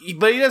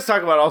 but he does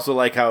talk about also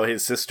like how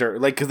his sister,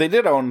 like, because they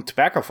did own a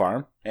tobacco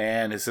farm,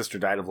 and his sister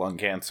died of lung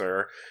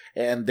cancer,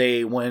 and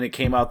when it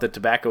came out that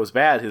tobacco was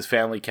bad, his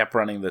family kept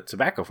running the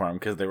tobacco farm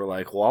because they were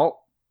like,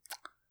 well,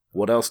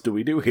 what else do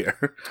we do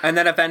here? And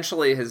then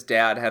eventually his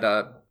dad had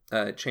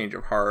a change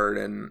of heart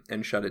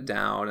and shut it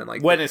down. And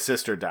like when his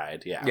sister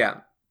died, yeah.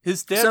 Yeah.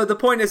 His dad. So the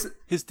point is,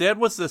 his dad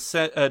was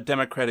a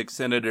Democratic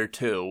senator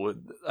too.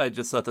 I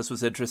just thought this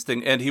was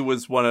interesting, and he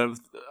was one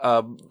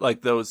of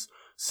like those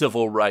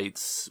civil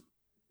rights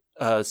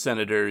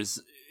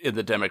senators in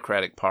the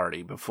Democratic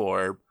Party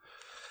before,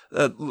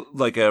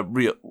 like a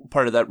real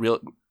part of that real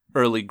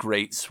early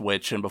great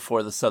switch, and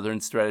before the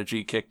Southern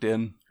strategy kicked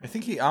in. I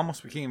think he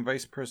almost became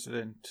vice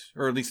president,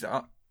 or at least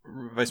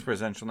vice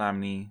presidential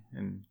nominee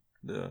in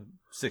the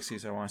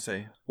 60s, I want to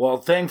say. Well,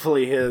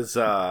 thankfully his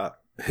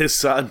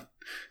son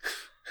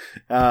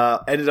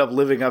ended up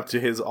living up to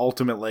his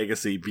ultimate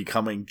legacy,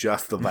 becoming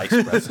just the vice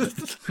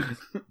president.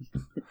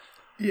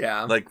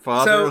 yeah. Like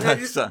father,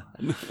 like son.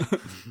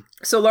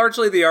 So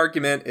largely the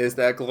argument is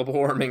that global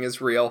warming is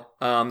real.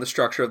 The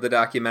structure of the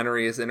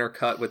documentary is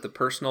intercut with the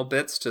personal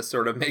bits to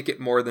sort of make it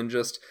more than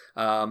just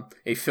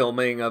a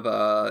filming of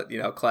a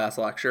class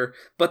lecture.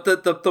 But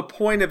the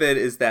point of it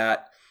is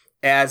that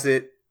as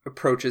it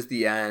approaches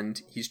the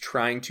end, he's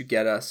trying to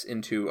get us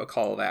into a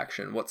call of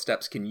action. What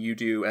steps can you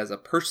do as a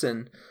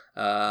person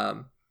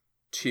to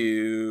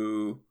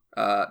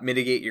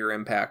mitigate your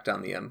impact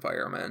on the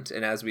environment?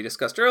 And as we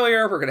discussed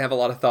earlier, we're going to have a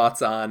lot of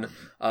thoughts on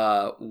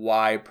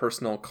why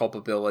personal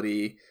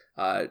culpability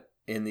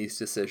in these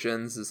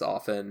decisions is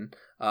often,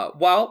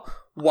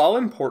 while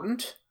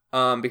important,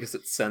 because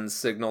it sends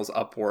signals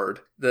upward,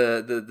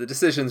 the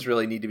decisions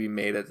really need to be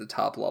made at the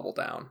top level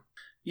down.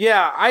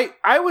 Yeah,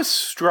 I was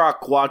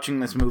struck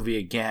watching this movie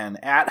again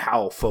at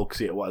how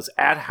folksy it was,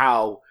 at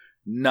how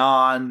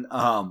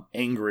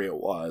angry it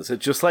was.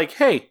 It's just like,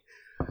 hey,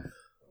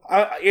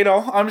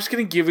 I'm just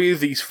going to give you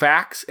these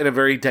facts in a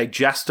very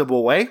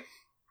digestible way,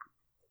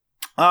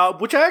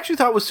 which I actually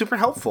thought was super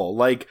helpful.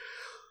 Like,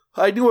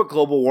 I knew what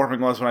global warming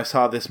was when I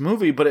saw this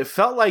movie, but it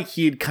felt like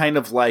he'd kind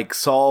of like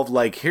solved,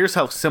 like, here's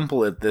how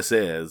simple this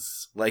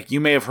is. Like, you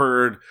may have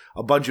heard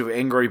a bunch of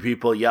angry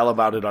people yell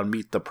about it on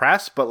Meet the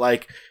Press, but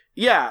like,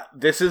 yeah,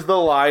 this is the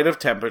line of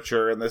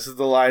temperature, and this is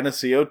the line of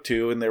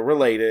CO2, and they're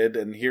related,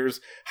 and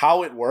here's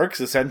how it works.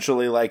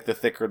 Essentially, like, the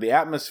thicker the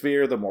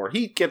atmosphere, the more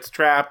heat gets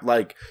trapped.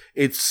 Like,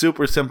 it's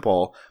super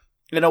simple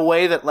in a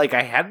way that, like,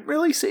 I hadn't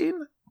really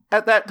seen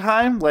at that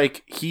time.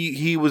 Like,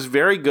 he was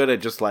very good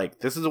at just,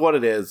 like, this is what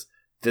it is.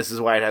 This is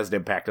why it has an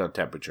impact on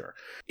temperature.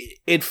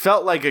 It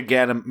felt like,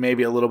 again,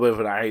 maybe a little bit of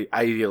an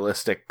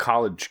idealistic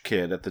college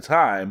kid at the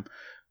time,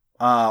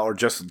 or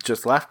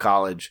just left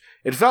college.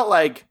 It felt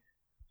like,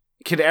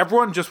 can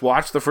everyone just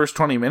watch the first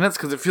 20 minutes?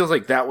 Because it feels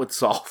like that would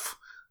solve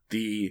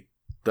the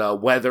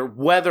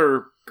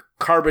whether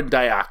carbon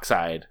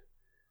dioxide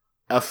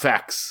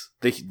affects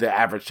the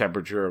average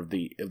temperature of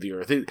the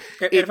Earth.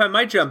 If I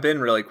might jump in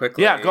really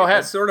quickly, yeah, go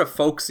ahead. This sort of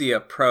folksy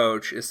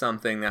approach is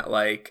something that,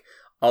 like,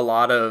 a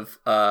lot of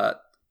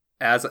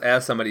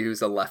as somebody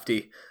who's a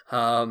lefty,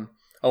 a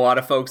lot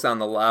of folks on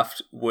the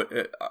left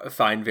would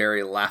find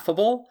very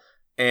laughable.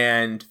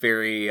 And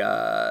very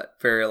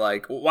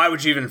like, why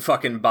would you even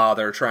fucking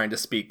bother trying to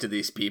speak to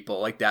these people?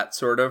 Like, that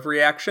sort of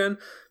reaction.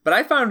 But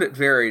I found it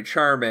very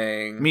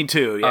charming. Me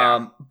too,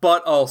 yeah.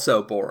 But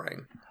also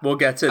boring. We'll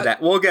get to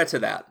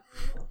that.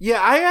 Yeah,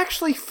 I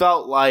actually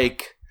felt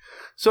like...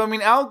 So, I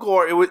mean, Al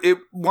Gore, it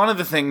one of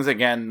the things,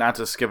 again, not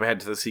to skip ahead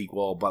to the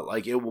sequel, but,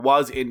 like, it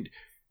was in...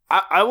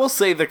 I will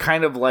say the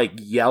kind of, like,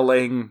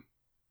 yelling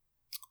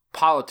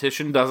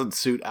politician doesn't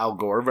suit Al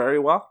Gore very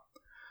well.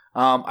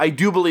 I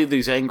do believe that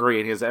he's angry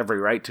and he has every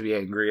right to be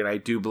angry, and I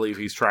do believe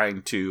he's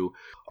trying to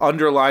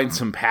underline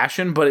some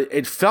passion, but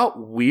it felt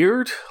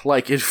weird.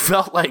 Like, it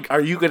felt like,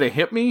 are you going to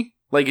hit me?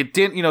 Like, it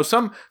didn't,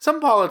 some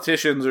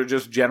politicians or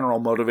just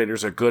general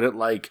motivators are good at,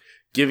 like,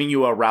 giving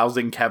you a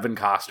rousing Kevin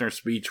Costner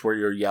speech where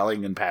you're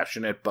yelling and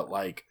passionate, but,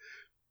 like,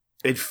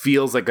 it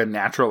feels like a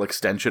natural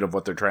extension of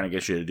what they're trying to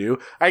get you to do.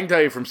 I can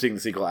tell you from seeing the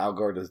sequel, Al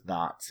Gore does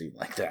not seem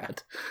like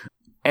that.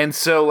 And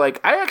so,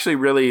 like, I actually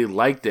really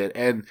liked it,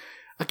 and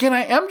again,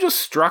 I am just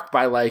struck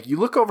by, like, you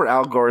look over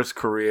Al Gore's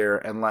career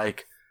and,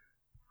 like,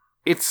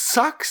 it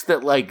sucks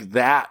that, like,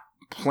 that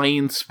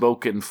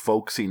plain-spoken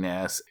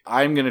folksiness,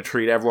 I'm going to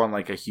treat everyone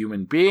like a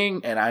human being,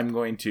 and I'm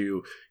going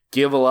to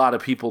give a lot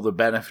of people the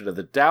benefit of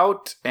the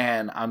doubt,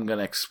 and I'm going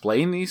to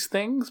explain these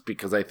things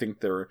because I think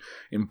they're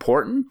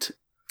important.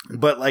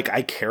 But, like,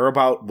 I care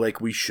about, like,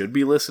 we should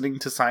be listening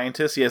to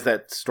scientists. He has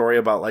that story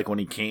about, like, when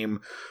he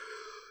came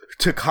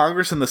to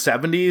Congress in the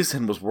 70s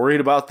and was worried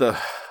about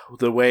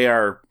the way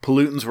our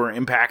pollutants were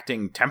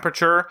impacting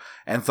temperature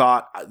and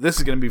thought, this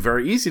is going to be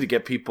very easy to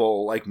get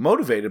people, like,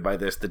 motivated by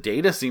this. The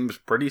data seems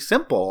pretty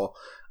simple.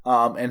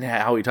 And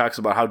how he talks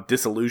about how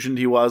disillusioned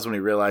he was when he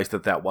realized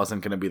that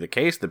wasn't going to be the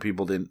case, that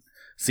people didn't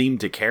seem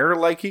to care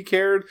like he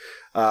cared.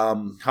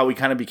 How he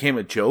kind of became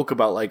a joke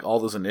about, like, all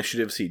those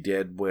initiatives he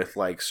did with,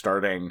 like,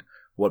 starting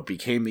what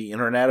became the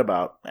internet.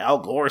 About Al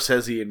Gore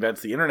says he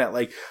invents the internet.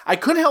 Like, I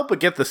couldn't help but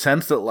get the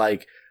sense that,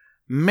 like,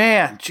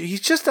 man,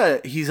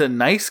 he's a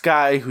nice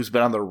guy who's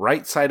been on the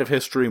right side of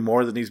history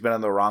more than he's been on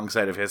the wrong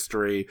side of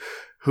history,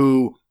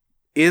 who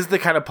is the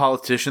kind of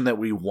politician that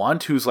we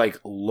want, who's like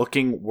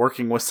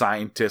working with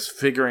scientists,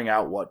 figuring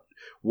out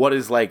what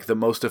is like the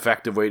most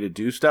effective way to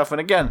do stuff.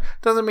 And again,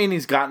 doesn't mean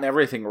he's gotten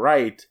everything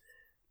right,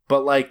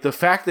 but like the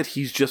fact that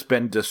he's just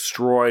been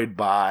destroyed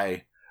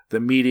by the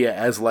media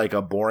as like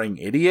a boring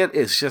idiot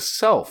is just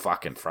so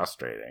fucking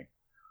frustrating.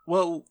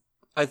 Well,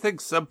 I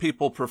think some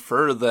people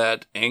prefer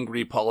that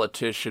angry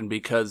politician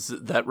because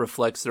that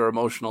reflects their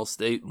emotional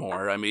state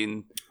more. I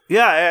mean,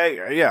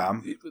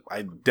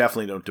 I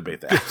definitely don't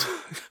debate that.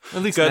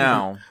 At least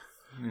now.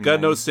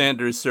 God knows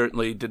Sanders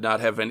certainly did not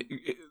have any.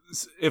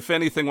 If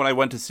anything, when I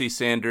went to see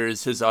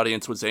Sanders, his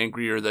audience was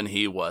angrier than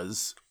he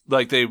was.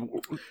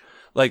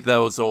 Like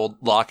those old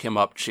lock him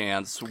up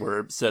chants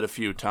were said a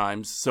few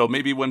times. So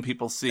maybe when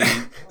people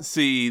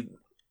see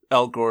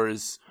Al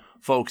Gore's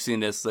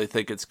folksiness, they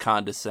think it's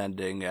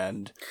condescending.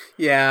 And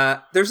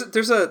there's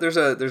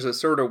a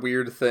sort of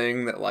weird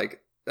thing that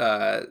like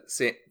the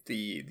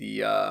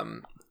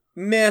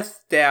myth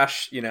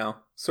dash,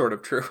 sort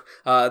of true.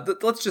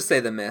 Let's just say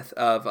the myth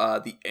of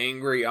the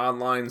angry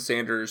online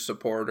Sanders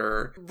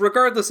supporter.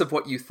 Regardless of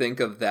what you think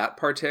of that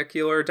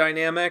particular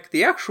dynamic,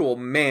 the actual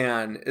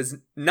man is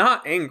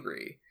not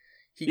angry.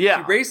 He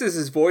raises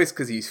his voice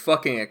because he's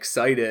fucking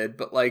excited,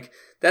 but like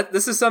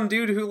this is some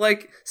dude who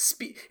like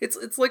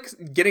it's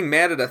like getting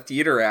mad at a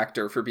theater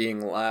actor for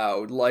being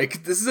loud.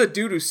 Like this is a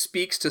dude who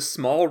speaks to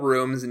small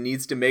rooms and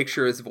needs to make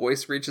sure his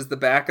voice reaches the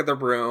back of the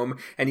room,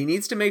 and he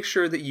needs to make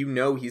sure that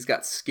he's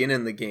got skin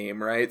in the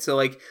game, right? So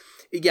like,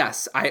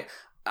 yes,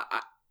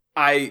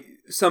 I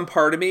some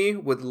part of me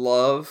would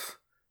love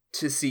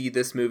to see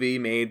this movie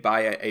made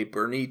by a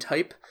Bernie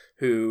type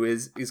who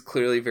is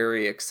clearly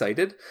very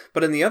excited.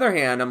 But on the other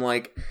hand, I'm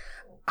like,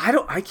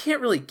 I can't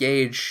really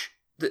gauge.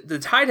 The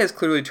tide has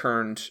clearly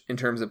turned in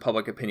terms of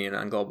public opinion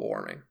on global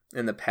warming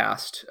in the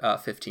past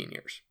 15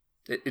 years.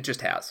 It just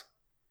has.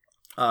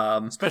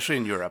 Especially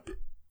in Europe.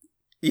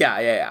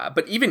 Yeah.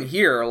 But even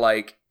here,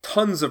 like,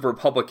 tons of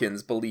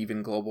Republicans believe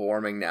in global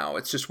warming now.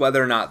 It's just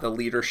whether or not the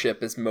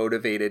leadership is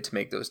motivated to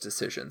make those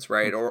decisions,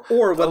 right? Or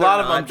whether a lot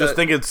of them just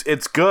think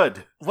it's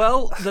good.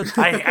 Well,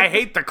 I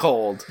hate the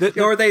cold.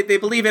 Or they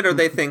believe it, or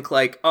they think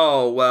like,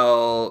 oh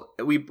well,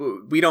 we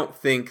don't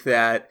think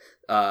that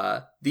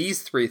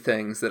these three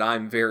things that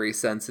I'm very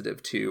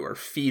sensitive to are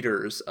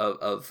feeders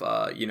of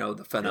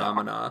the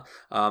phenomena.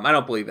 I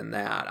don't believe in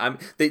that.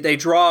 They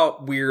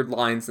draw weird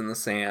lines in the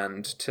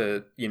sand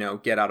to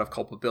get out of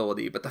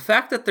culpability. But the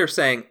fact that they're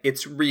saying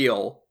it's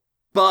real,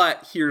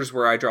 but here's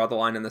where I draw the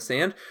line in the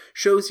sand,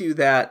 shows you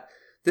that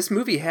this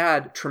movie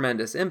had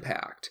tremendous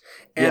impact.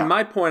 And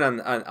my point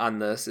on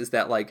this is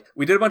that, like,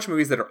 we did a bunch of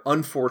movies that are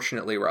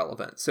unfortunately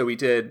relevant. So we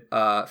did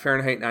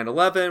Fahrenheit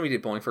 9/11, we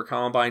did Bowling for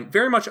Columbine,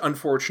 very much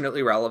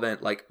unfortunately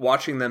relevant. Like,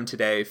 watching them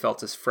today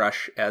felt as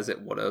fresh as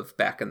it would have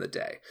back in the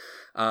day.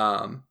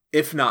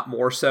 If not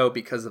more so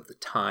because of the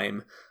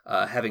time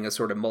having a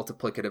sort of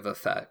multiplicative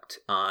effect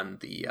on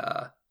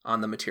the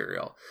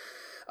material.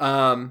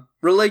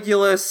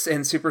 Religulous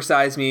and Super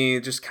Size Me,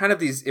 just kind of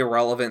these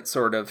irrelevant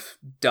sort of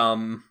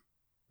dumb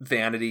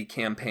vanity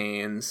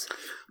campaigins.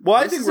 Well,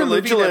 I think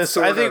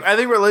Religulous. I think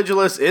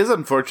Religulous is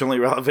unfortunately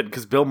relevant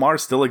because Bill Maher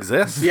still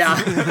exists. Yeah,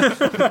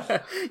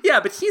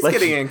 yeah, but he's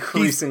getting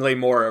increasingly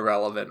more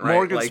irrelevant, right?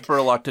 Morgan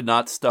Spurlock did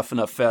not stuff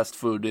enough fast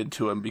food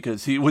into him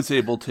because he was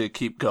able to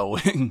keep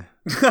going.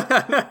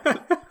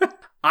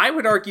 I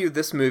would argue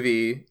this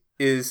movie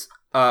is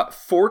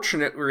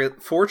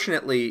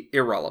fortunately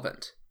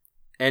irrelevant,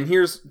 and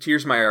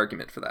here's my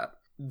argument for that: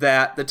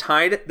 that the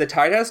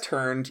tide has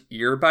turned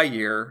year by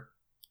year.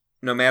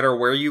 No matter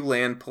where you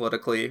land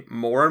politically,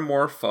 more and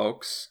more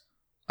folks,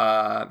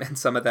 and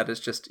some of that is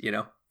just,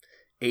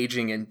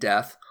 aging and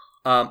death,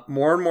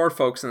 more and more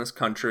folks in this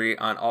country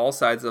on all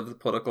sides of the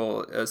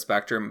political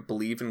spectrum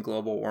believe in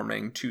global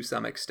warming to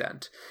some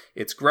extent.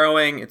 It's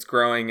growing.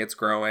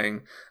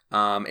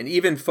 And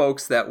even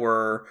folks that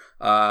were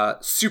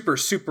super,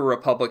 super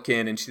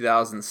Republican in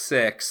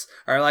 2006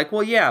 are like,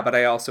 well, yeah, but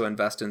I also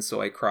invest in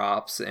soy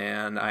crops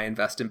and I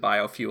invest in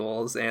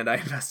biofuels and I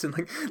invest in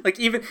like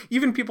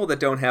even people that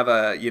don't have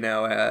a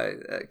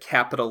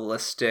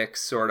capitalistic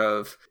sort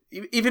of,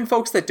 even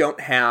folks that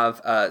don't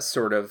have a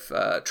sort of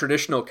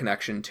traditional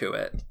connection to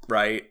it,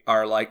 right,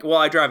 are like, well,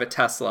 I drive a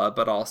Tesla,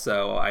 but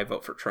also I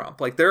vote for Trump.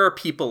 Like, there are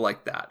people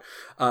like that,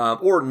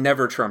 or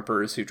never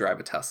Trumpers who drive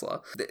a Tesla.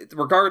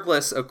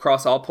 Regardless,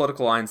 across all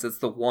political lines, that's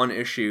the one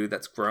issue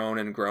that's grown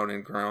and grown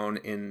and grown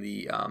in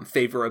the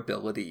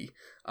favorability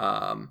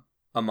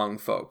among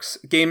folks.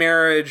 Gay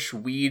marriage,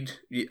 weed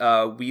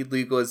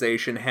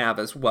legalization have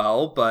as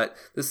well, but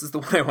this is the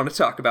one I want to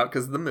talk about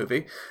because of the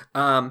movie.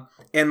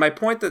 And my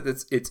point that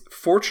it's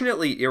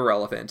fortunately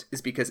irrelevant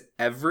is because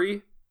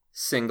every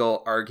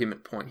single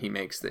argument point he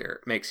makes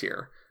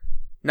here,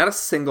 not a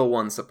single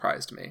one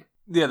surprised me.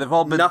 Yeah, they've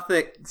all been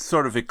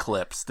sort of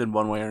eclipsed in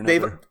one way or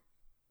another.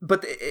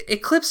 But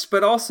eclipsed,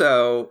 but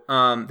also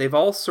they've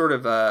all sort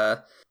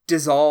of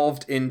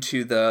dissolved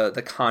into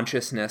the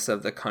consciousness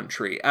of the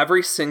country.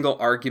 Every single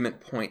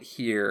argument point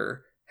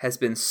here has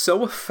been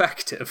so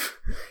effective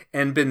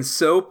and been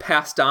so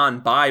passed on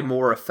by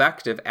more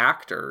effective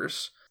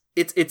actors.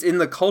 It's in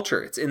the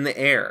culture. It's in the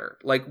air.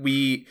 Like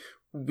we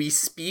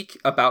speak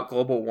about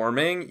global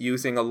warming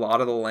using a lot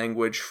of the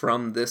language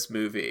from this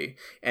movie.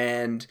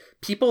 And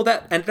people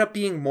that ended up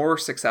being more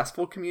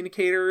successful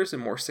communicators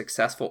and more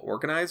successful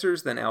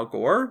organizers than Al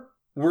Gore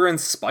were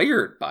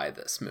inspired by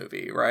this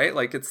movie, right?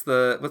 Like it's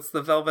what's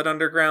the Velvet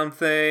Underground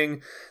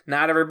thing?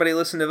 Not everybody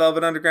listened to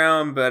Velvet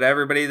Underground, but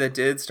everybody that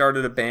did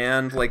started a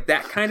band, like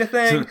that kind of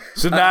thing.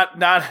 So not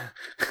not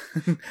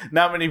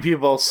many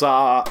people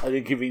saw A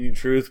Inconvenient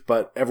Truth,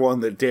 but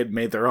everyone that did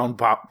made their own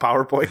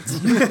PowerPoints.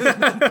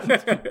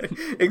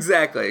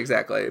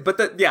 Exactly. But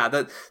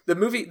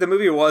the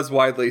movie was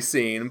widely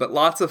seen, but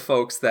lots of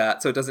folks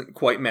so it doesn't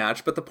quite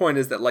match. But the point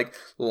is that like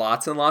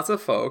lots and lots of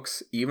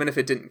folks, even if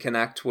it didn't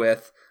connect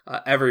with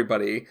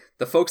everybody,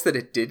 the folks that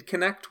it did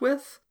connect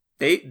with,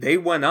 they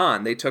went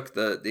on. They took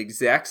the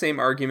exact same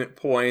argument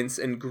points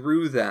and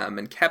grew them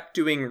and kept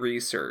doing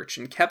research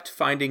and kept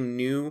finding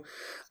new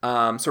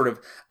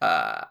outputs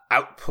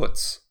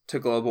to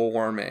global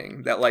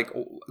warming. That like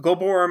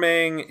global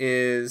warming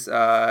is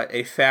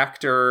a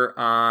factor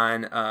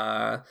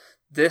on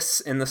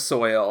this in the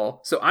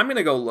soil. So I'm going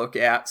to go look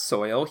at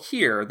soil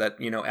here that,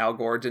 Al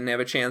Gore didn't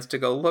have a chance to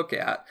go look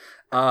at.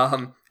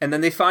 And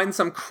then they find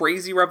some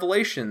crazy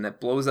revelation that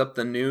blows up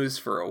the news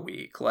for a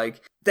week.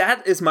 Like,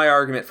 that is my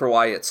argument for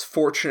why it's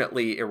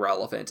fortunately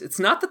irrelevant. It's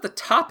not that the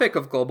topic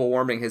of global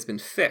warming has been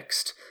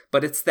fixed,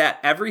 but it's that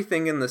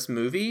everything in this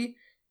movie,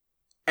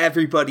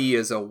 everybody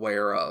is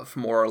aware of,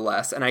 more or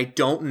less. And I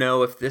don't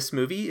know if this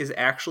movie is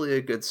actually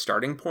a good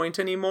starting point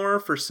anymore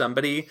for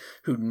somebody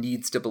who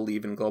needs to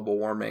believe in global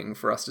warming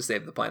for us to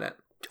save the planet.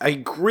 I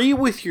agree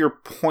with your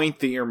point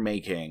that you're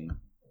making.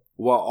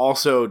 Well,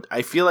 also,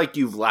 I feel like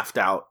you've left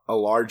out a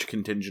large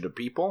contingent of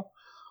people,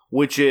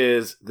 which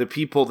is the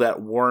people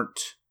that will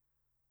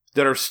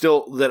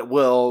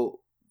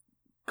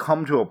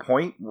come to a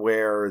point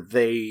where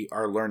they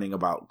are learning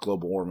about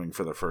global warming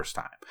for the first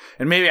time.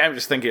 And maybe I'm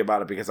just thinking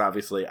about it because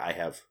obviously I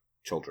have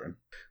children.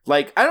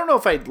 Like, I don't know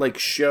if I'd like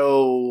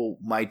show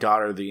my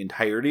daughter the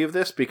entirety of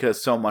this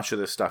because so much of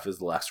this stuff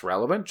is less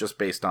relevant just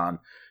based on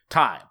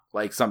time.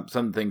 Like some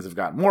things have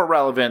gotten more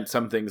relevant.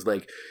 Some things,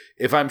 like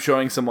if I'm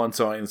showing someone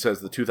something that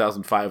says the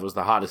 2005 was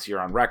the hottest year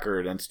on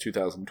record and it's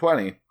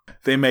 2020,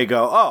 they may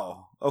go,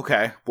 oh,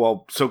 okay,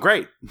 well, so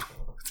great.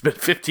 It's been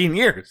 15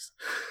 years.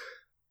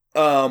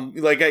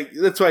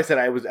 That's why I said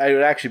I would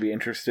actually be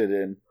interested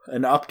in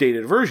an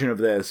updated version of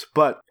this.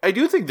 But I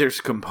do think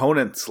there's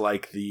components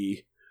like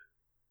the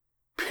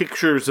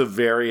pictures of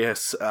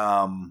various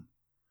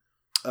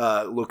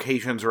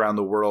locations around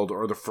the world,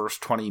 or the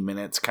first 20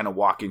 minutes kind of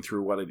walking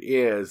through what it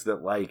is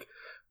that, like,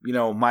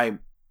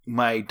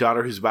 my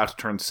daughter who's about to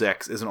turn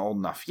 6 isn't old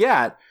enough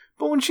yet,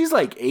 but when she's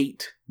like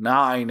 8,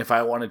 9, if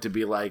I wanted to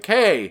be like,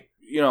 hey,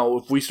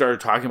 if we started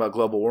talking about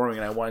global warming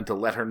and I wanted to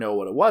let her know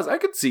what it was, I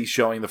could see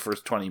showing the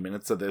first 20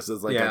 minutes of this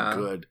as like a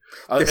good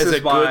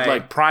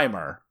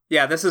primer.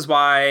 Yeah, this is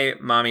why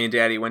mommy and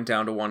daddy went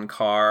down to one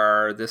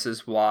car. This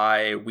is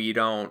why we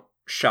don't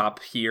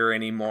shop here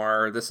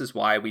anymore. This is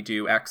why we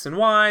do X and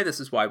Y. This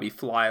is why we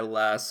fly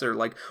less, or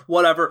like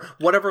whatever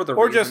the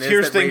or reason just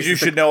here's things you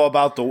should know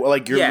about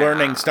you're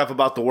learning stuff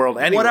about the world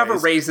anyway. Whatever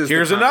raises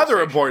here's another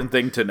important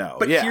thing to know.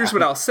 But here's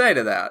what I'll say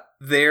to that.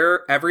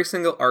 Every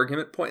single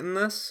argument point in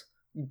this,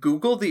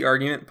 Google the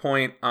argument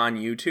point on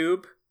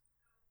YouTube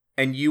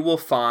and you will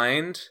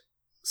find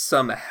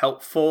some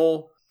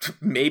helpful,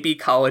 maybe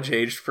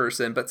college-aged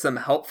person, but some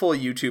helpful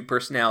YouTube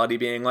personality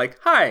being like,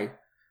 hi,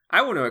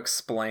 I want to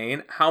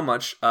explain how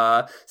much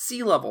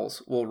sea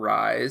levels will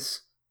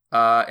rise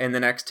in the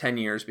next 10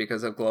 years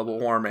because of global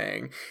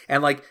warming.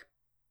 And like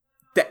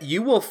that,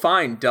 you will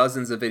find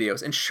dozens of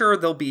videos. And sure,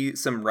 there'll be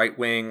some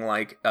right-wing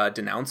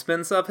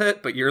denouncements of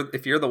it, but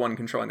if you're the one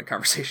controlling the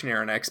conversation,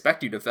 Aaron, I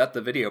expect you to vet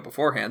the video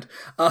beforehand.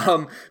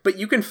 But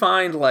you can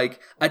find like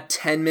a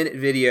 10-minute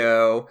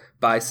video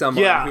by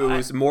someone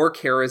who's more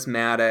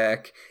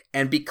charismatic.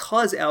 And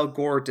because Al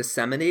Gore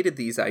disseminated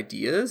these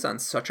ideas on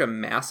such a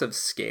massive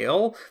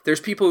scale,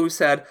 there's people who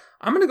said,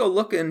 I'm going to go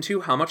look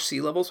into how much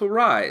sea levels will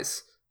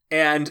rise.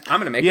 And I'm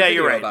going to make a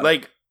video about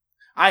it.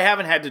 I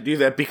haven't had to do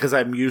that because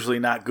I'm usually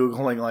not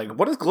Googling, like,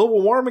 what is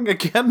global warming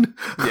again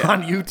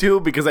on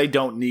YouTube, because I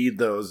don't need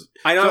those.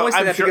 I know, I always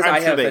say that because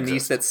I have a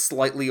niece that's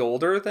slightly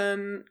older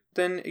than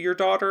your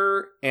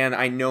daughter, and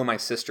I know my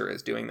sister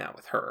is doing that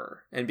with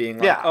her and being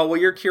like, oh, well,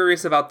 you're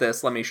curious about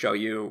this. Let me show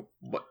you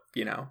what,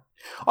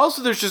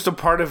 Also, there's just a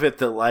part of it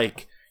that,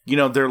 like,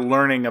 they're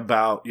learning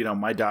about,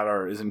 my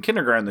daughter is in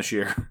kindergarten this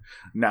year.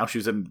 Now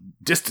she's in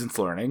distance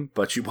learning,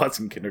 but she was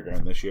in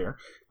kindergarten this year.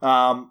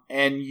 And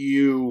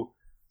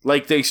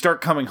they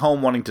start coming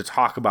home wanting to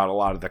talk about a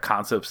lot of the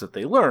concepts that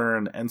they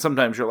learn. And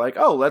sometimes you're like,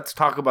 oh, let's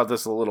talk about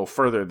this a little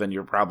further than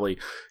you're probably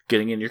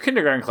getting in your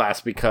kindergarten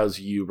class because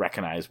you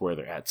recognize where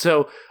they're at.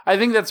 So I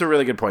think that's a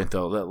really good point,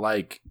 though, that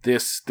like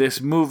this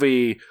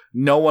movie,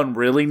 no one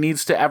really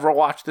needs to ever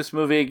watch this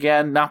movie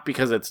again. Not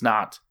because it's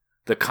not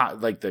the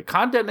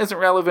content isn't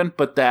relevant,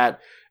 but that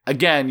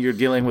again, you're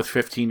dealing with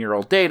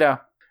 15-year-old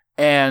data,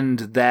 and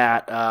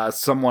that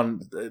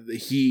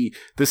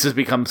this has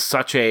become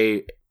such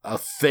a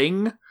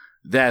thing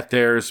that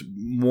there's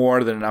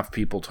more than enough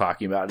people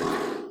talking about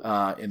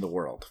it in the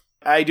world.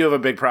 I do have a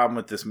big problem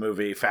with this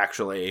movie,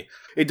 factually.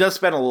 It does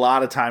spend a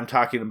lot of time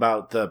talking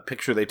about the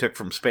picture they took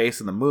from space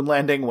and the moon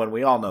landing, when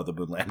we all know the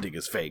moon landing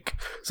is fake.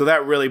 So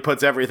that really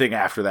puts everything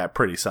after that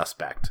pretty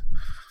suspect.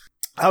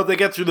 How'd they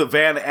get through the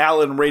Van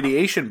Allen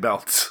radiation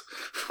belts?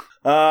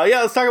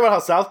 Let's talk about how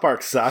South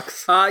Park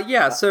sucks.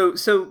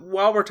 So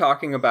while we're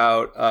talking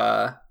about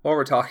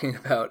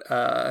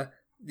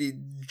the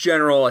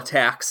general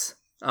attacks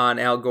on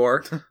Al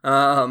Gore,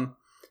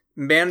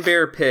 Man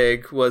Bear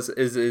Pig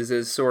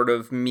is sort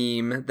of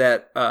meme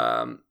that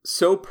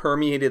so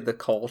permeated the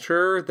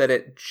culture that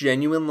it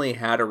genuinely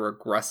had a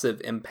regressive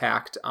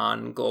impact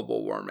on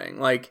global warming.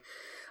 Like,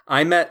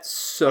 I met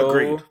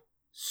so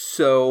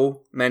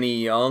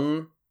many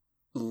young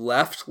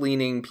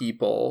left-leaning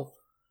people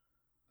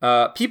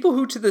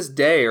who to this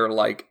day are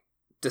like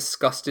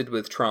disgusted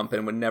with Trump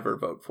and would never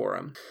vote for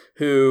him,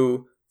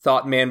 who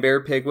thought Man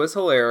Bear Pig was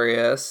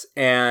hilarious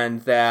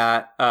and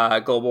that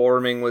global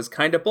warming was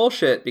kind of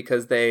bullshit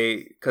because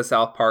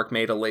South Park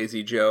made a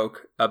lazy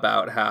joke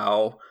about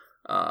how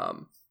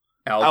Al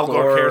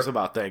Gore cares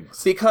about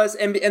things. Because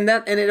and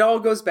it all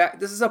goes back.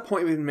 This is a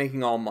point we've been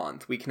making all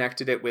month. We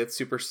connected it with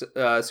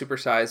Super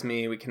Size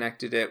Me. We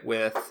connected it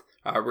with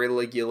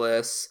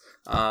Religulous.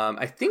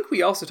 I think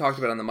we also talked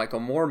about on the Michael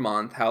Moore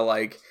month how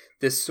like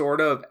this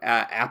sort of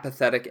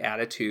apathetic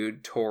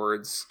attitude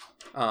towards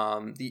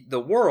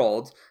the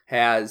world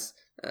has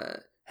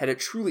had a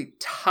truly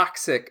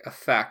toxic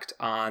effect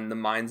on the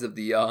minds of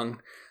the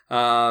young.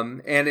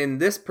 And in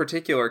this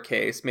particular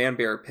case, Man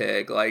Bear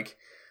Pig, like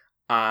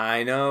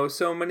I know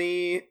so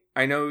many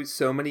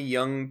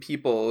young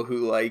people who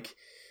like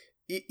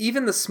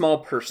even the small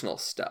personal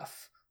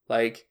stuff,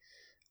 like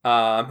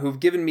who've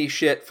given me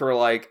shit for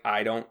like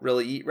I don't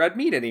really eat red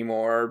meat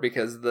anymore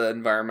because of the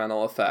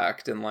environmental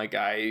effect, and like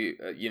I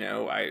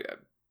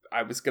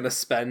was going to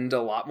spend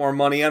a lot more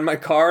money on my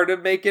car to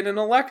make it an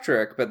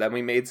electric, but then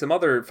we made some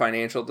other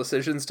financial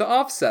decisions to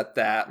offset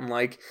that. And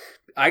like,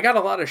 I got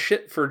a lot of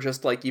shit for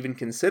just like even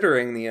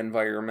considering the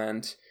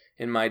environment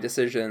in my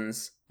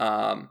decisions.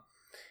 But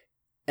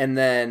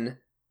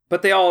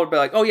they all would be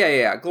like, oh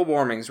yeah, global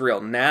warming is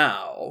real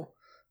now.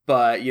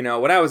 But,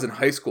 when I was in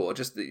high school,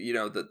 just,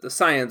 the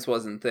science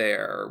wasn't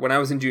there. When I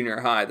was in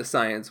junior high, the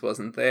science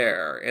wasn't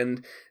there.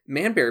 And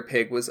Man Bear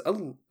Pig was a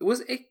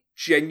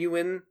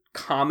genuine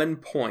common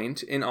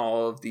point in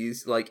all of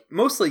these, like,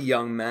 mostly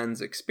young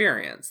men's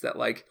experience that,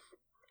 like,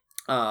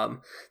 that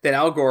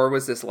Al Gore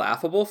was this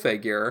laughable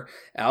figure.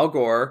 Al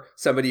Gore,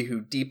 somebody who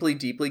deeply,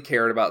 deeply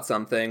cared about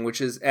something, which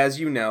is, as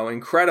you know,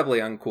 incredibly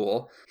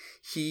uncool.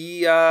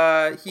 He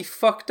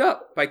fucked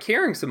up by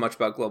caring so much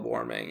about global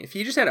warming. If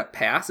he just had a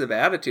passive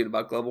attitude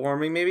about global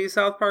warming, maybe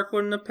South Park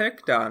wouldn't have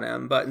picked on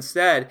him. But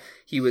instead,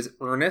 he was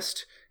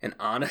earnest and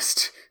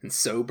honest and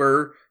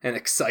sober and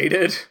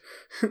excited.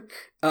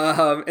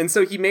 And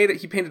so he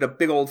painted a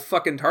big old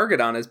fucking target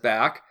on his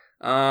back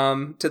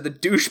to the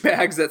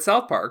douchebags at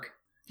South Park.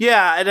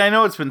 Yeah, and I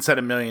know it's been said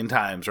a million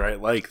times, right?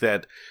 Like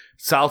that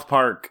South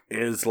Park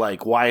is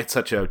like why it's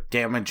such a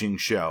damaging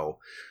show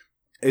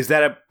is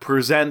that it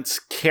presents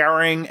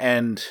caring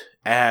and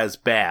as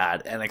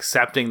bad and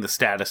accepting the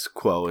status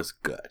quo as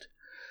good,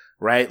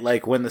 right?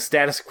 Like when the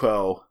status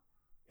quo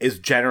is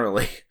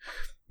generally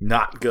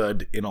not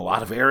good in a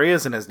lot of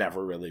areas and has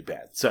never really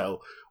been.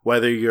 So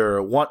whether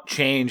you want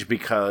change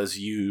because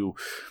you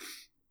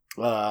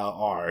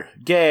are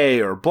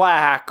gay or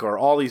black or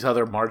all these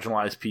other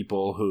marginalized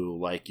people who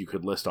like you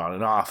could list on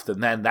and off, then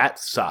that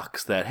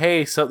sucks. That,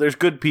 hey, so there's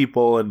good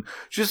people and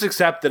just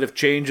accept that if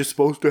change is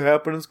supposed to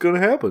happen, it's going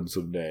to happen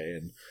someday.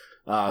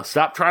 And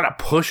stop trying to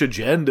push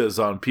agendas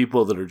on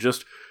people that are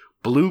just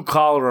blue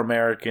collar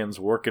Americans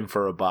working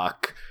for a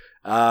buck.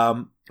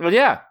 But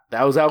yeah,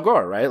 that was Al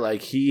Gore, right?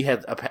 Like he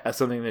had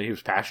something that he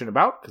was passionate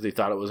about because he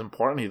thought it was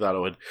important. He thought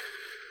it would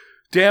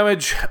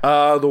damage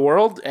the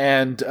world,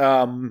 and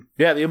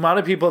the amount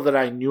of people that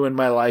I knew in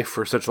my life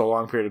for such a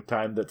long period of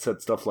time that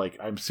said stuff like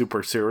I'm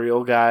super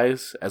cereal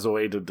guys as a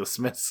way to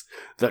dismiss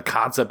the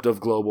concept of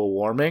global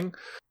warming,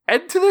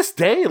 and to this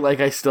day, like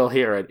I still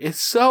hear it. It's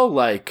so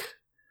like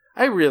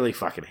I really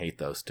fucking hate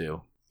those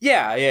two.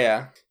 Yeah.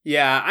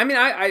 I mean,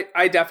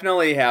 I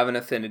definitely have an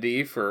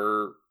affinity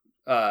for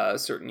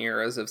certain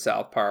eras of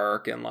South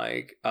Park, and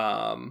like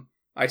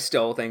I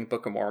still think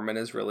Book of Mormon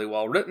is really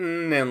well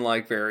written and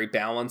like very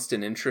balanced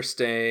and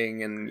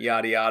interesting and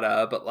yada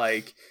yada, but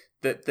like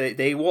that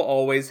they will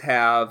always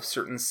have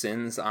certain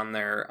sins on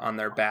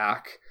their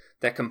back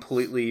that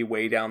completely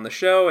weigh down the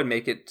show and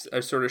make it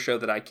a sort of show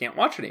that I can't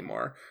watch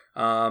anymore.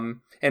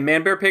 And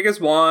Man Bear Pig is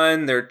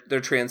one, their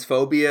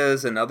transphobia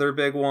is another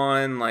big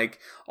one, like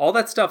all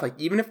that stuff, like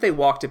even if they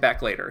walked it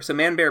back later. So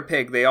Man Bear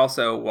Pig, they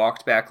also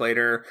walked back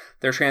later.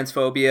 Their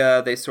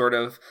transphobia, they sort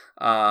of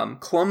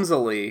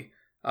clumsily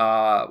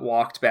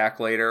walked back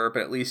later,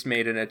 but at least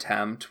made an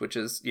attempt, which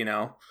is,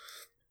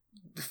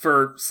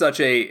 for such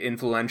a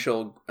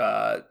influential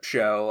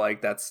show,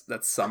 like that's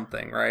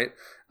something, right?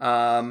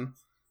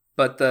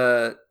 But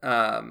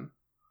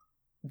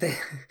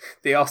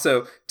they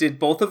also did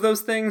both of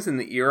those things in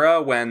the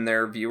era when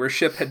their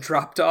viewership had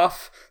dropped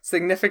off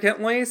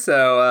significantly.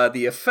 So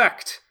the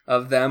effect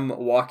of them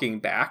walking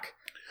back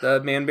the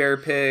Man Bear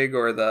Pig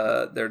or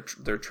their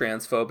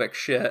transphobic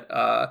shit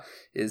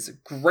is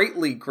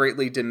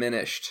greatly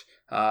diminished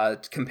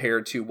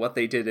compared to what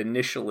they did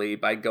initially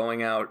by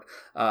going out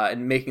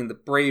and making the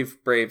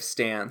brave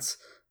stance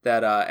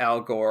that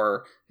Al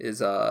Gore is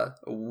a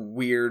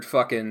weird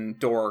fucking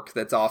dork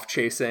that's off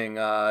chasing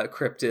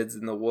cryptids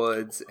in the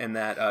woods, and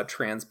that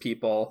trans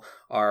people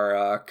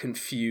are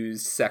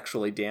confused,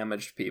 sexually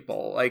damaged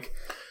people. Like,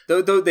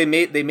 though they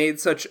made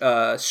such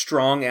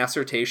strong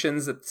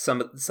assertions at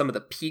some of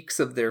the peaks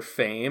of their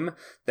fame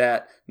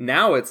that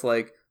now it's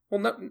like,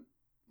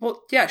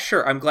 well, yeah,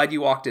 sure, I'm glad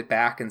you walked it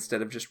back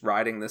instead of just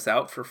riding this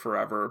out for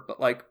forever. But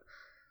like,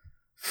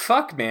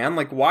 fuck, man,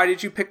 like, why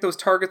did you pick those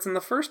targets in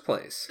the first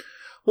place?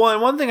 Well,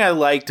 and one thing I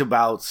liked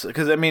about,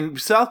 because I mean,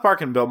 South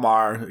Park and Bill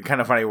Maher, kind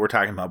of funny we're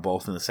talking about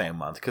both in the same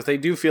month, because they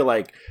do feel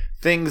like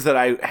things that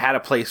I had a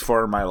place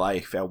for in my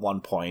life at one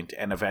point,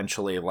 and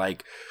eventually,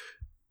 like,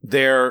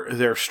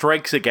 their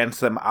strikes against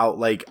them out,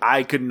 like,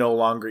 I could no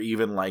longer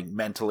even, like,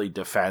 mentally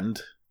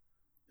defend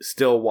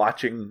still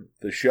watching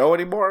the show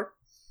anymore,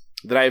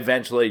 that I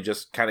eventually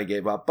just kind of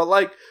gave up. But,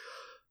 like,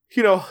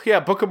 you know, yeah,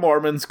 Book of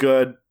Mormon's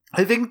good.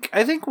 I think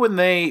when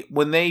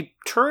they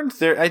turned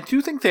I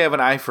do think they have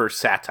an eye for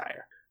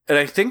satire. And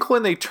I think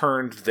when they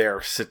turned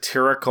their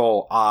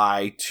satirical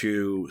eye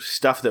to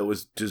stuff that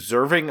was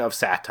deserving of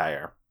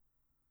satire,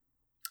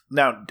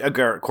 now,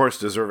 of course,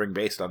 deserving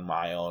based on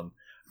my own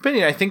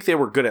opinion, I think they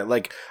were good at,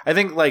 like, I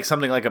think, like,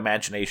 something like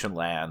Imagination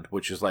Land,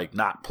 which is, like,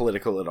 not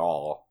political at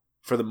all,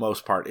 for the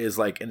most part, is,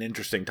 like, an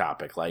interesting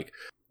topic. Like,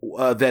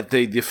 that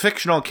the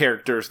fictional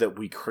characters that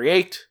we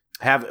create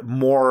have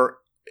more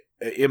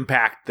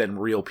impact than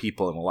real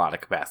people in a lot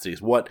of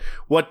capacities. What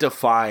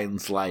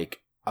defines, like,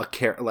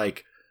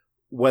 like,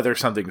 whether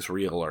something's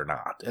real or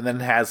not, and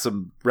then it has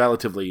some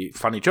relatively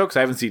funny jokes.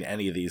 I haven't seen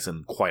any of these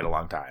in quite a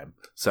long time,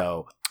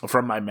 so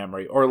from my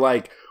memory, or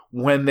like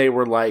when they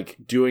were like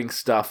doing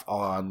stuff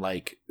on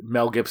like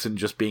Mel Gibson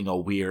just being a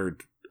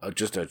weird,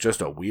 just a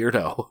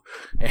weirdo,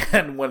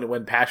 and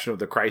when Passion of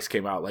the Christ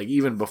came out, like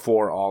even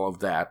before all of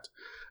that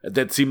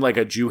seemed like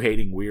a Jew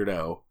hating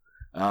weirdo,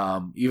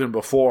 even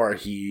before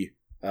he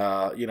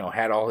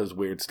had all his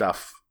weird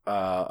stuff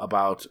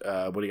about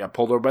when he got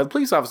pulled over by the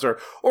police officer.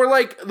 Or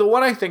like the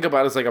one I think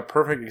about is like a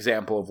perfect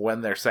example of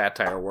when their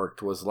satire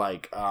worked was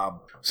like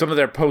some of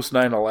their post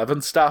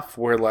 9/11 stuff,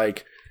 where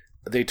like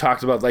they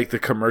talked about like the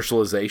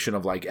commercialization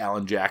of like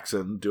Alan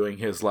Jackson doing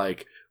his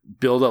like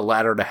Build a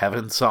Ladder to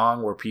Heaven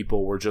song, where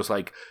people were just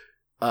like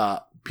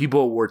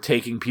people were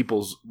taking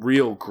people's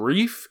real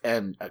grief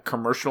and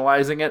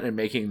commercializing it and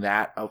making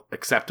that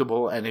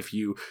acceptable. And if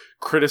you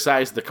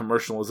criticize the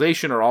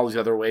commercialization or all these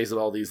other ways that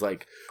all these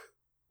like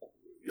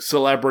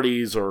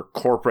celebrities or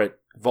corporate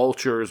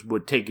vultures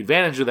would take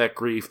advantage of that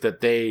grief,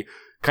 that they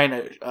kind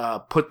of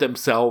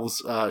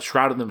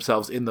shrouded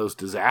themselves in those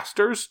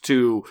disasters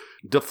to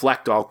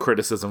deflect all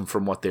criticism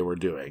from what they were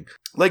doing.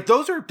 Like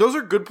those are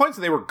good points,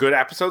 and they were good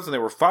episodes and they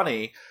were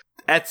funny.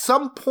 At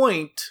some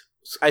point,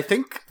 I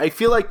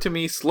feel like to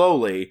me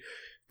slowly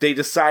they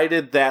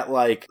decided that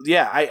like,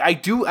 yeah, I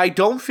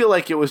don't feel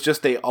like it was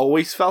just they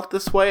always felt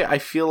this way. I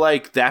feel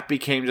like that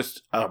became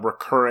just a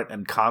recurrent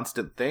and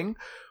constant thing,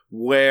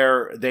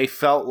 where they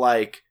felt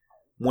like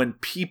when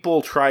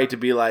people try to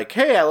be like,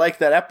 hey, I like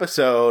that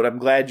episode, I'm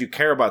glad you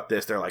care about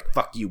this, they're like,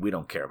 fuck you, we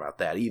don't care about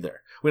that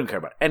either. We don't care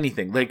about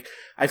anything. Like,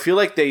 I feel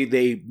like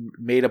they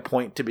made a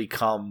point to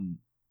become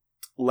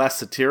less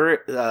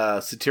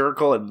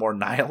satirical and more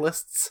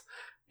nihilists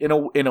in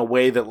a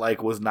way that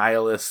like was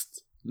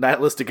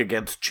nihilistic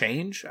against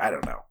change. I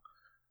don't know.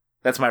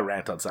 That's my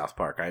rant on South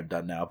Park. I'm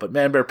done now. But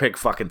Man Bear Pig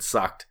fucking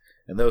sucked,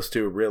 and those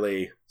two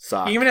really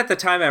sucked. Even at the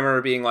time, I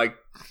remember being like,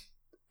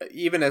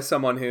 even as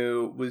someone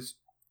who was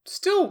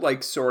still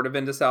like sort of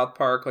into South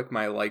Park, like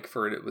my like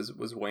for it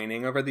was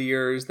waning over the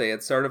years. They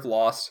had sort of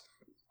lost,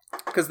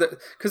 because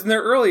in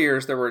their early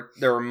years there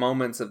were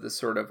moments of this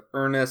sort of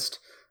earnest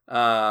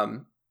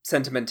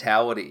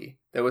sentimentality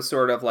that was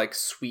sort of like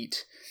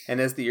sweet. And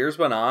as the years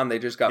went on, they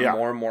just got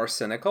more and more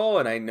cynical.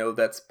 And I know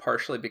that's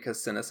partially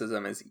because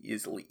cynicism is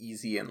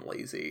easy and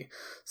lazy.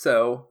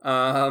 So,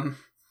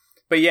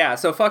 but yeah,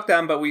 so fuck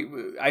them. But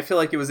I feel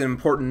like it was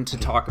important to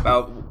talk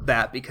about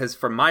that because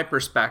from my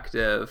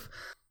perspective,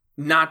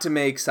 not to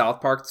make South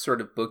Park the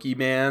sort of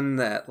boogeyman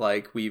that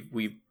like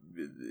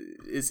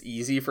it's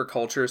easy for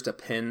cultures to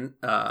pin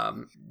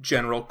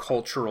general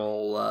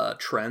cultural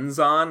trends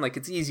on. Like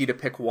it's easy to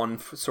pick one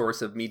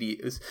source of media.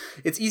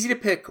 It's easy to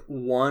pick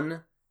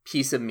one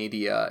piece of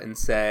media and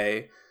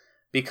say,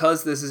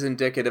 because this is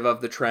indicative of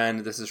the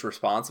trend, this is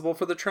responsible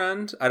for the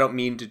trend. I don't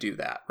mean to do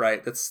that,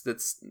 right?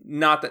 That's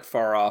not that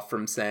far off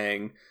from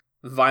saying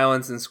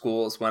violence in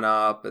schools went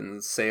up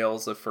and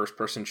sales of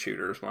first-person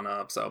shooters went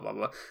up, so blah,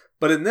 blah.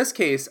 But in this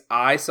case,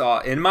 I saw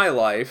in my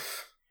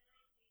life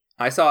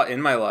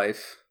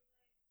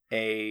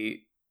a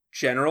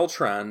general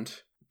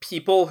trend.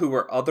 People who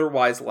were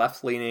otherwise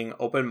left-leaning,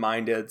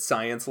 open-minded,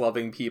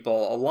 science-loving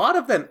people, a lot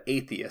of them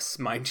atheists,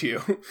 mind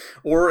you,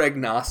 or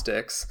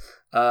agnostics,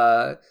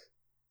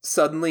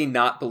 suddenly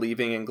not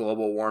believing in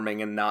global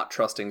warming and not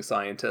trusting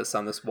scientists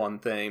on this one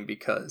thing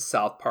because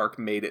South Park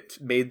made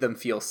them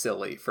feel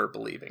silly for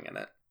believing in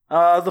it.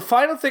 The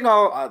final thing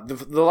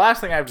the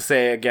last thing I have to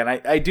say, again,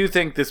 I do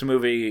think this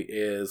movie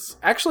is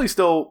actually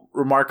still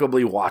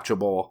remarkably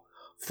watchable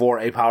for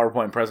a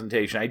PowerPoint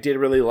presentation. I did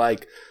really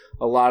like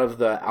a lot of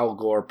the Al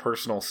Gore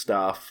personal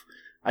stuff.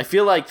 I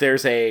feel like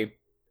there's I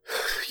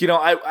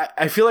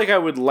feel like I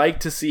would like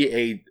to see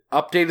a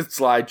updated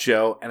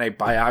slideshow and a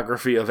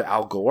biography of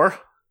Al Gore.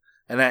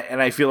 And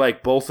I feel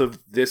like both of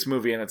this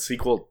movie and its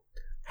sequel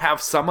have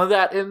some of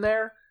that in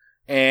there,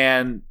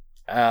 and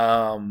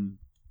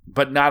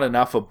but not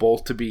enough of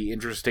both to be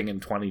interesting in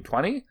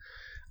 2020.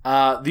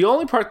 The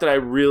only part that I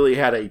really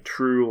had a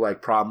true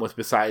problem with,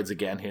 besides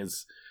again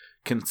his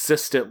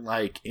consistent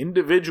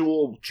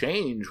individual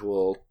change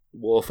will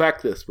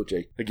affect this, which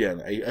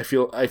I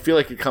feel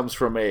like it comes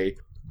from a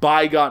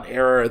bygone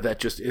era that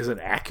just isn't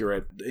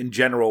accurate. In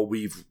general,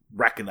 we've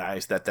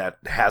recognized that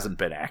hasn't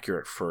been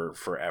accurate for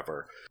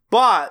forever.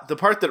 But the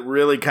part that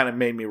really kind of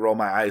made me roll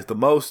my eyes the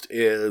most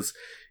is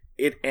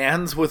it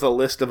ends with a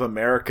list of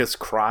America's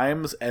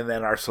crimes and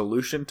then our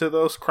solution to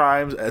those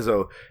crimes as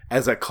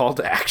a call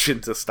to action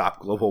to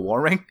stop global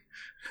warming.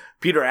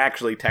 Peter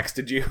actually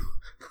texted you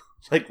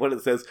what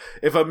it says: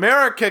 if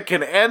America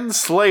can end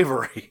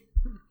slavery,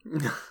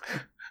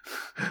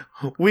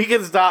 we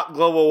can stop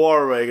global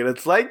warming. And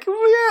it's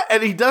yeah,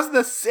 and he does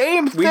the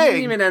same thing. We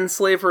didn't even end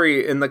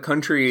slavery in the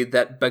country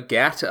that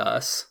begat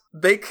us.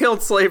 They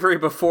killed slavery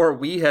before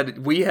we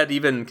had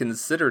even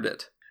considered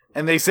it.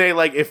 And they say,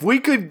 if we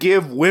could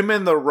give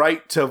women the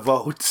right to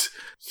vote.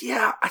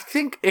 Yeah, I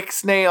think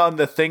ixnay on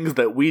the things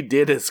that we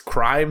did as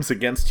crimes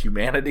against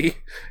humanity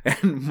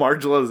and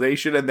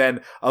marginalization, and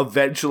then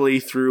eventually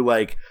through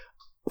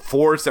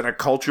force and a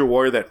culture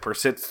war that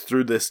persists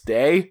through this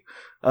day,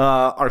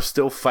 are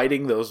still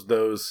fighting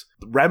those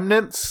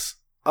remnants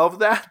of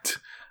that.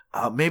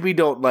 Maybe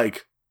don't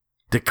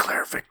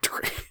declare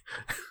victory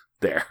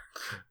there.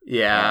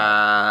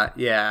 Yeah.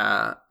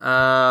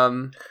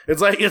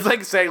 It's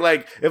like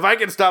saying if I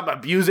can stop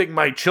abusing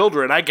my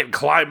children, I can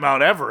climb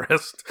Mount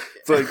Everest.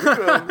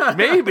 It's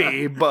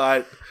maybe,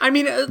 but I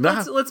mean,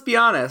 let's be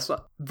honest.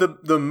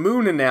 The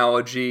moon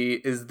analogy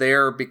is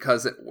there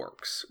because it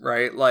works,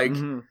 right?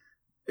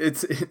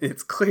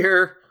 It's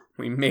clear.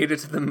 We made it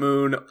to the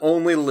moon.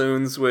 Only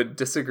loons would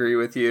disagree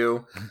with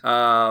you.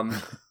 I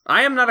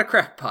am not a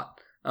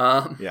crackpot.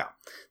 Yeah.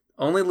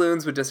 Only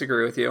loons would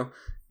disagree with you.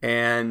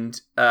 And,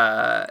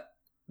 but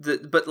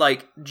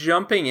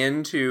jumping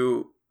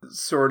into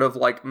sort of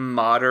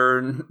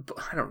modern,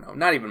 I don't know,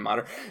 not even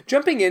modern,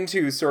 jumping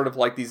into sort of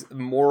these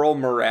moral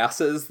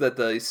morasses that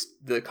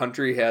the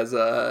country has,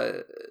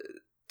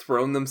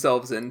 thrown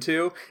themselves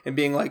into, and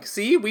being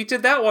see, we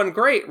did that one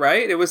great,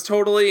 right? It was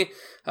totally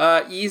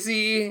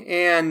easy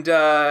and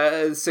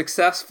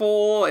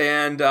successful,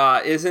 and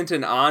isn't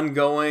an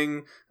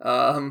ongoing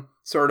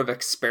sort of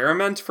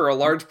experiment for a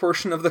large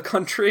portion of the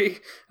country.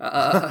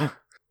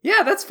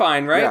 Yeah, that's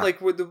fine, right? Yeah.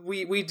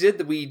 We did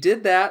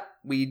that.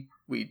 We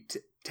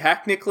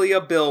technically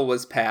a bill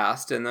was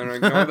passed, and then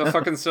ignore the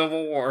fucking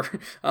Civil War.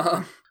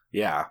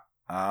 Yeah.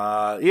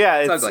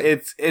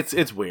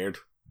 It's weird.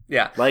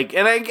 Yeah.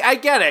 And I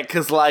get it,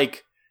 because,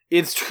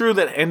 it's true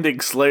that ending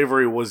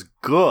slavery was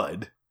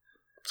good.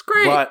 It's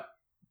great. But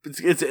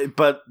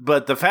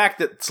the fact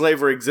that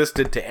slavery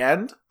existed to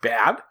end,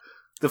 bad.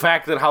 The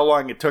fact that how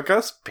long it took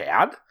us,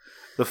 bad.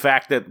 The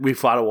fact that we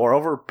fought a war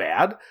over,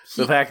 bad.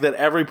 The fact that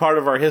every part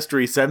of our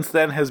history since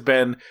then has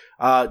been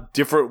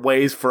different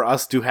ways for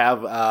us to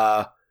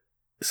have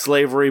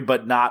slavery,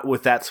 but not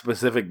with that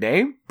specific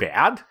name,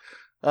 bad.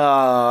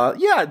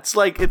 Yeah,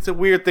 it's a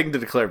weird thing to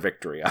declare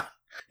victory on.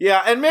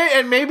 Yeah,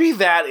 and maybe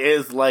that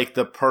is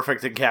the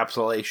perfect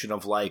encapsulation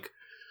of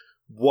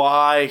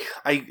why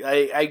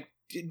I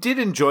did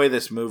enjoy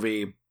this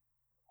movie.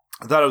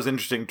 I thought it was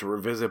interesting to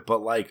revisit,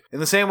 but in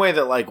the same way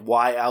that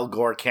why Al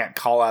Gore can't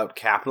call out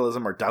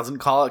capitalism or doesn't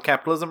call out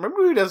capitalism, maybe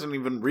he doesn't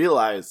even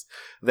realize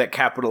that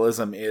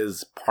capitalism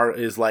is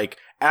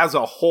as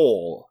a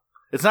whole.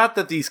 It's not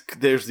that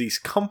there's these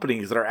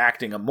companies that are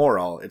acting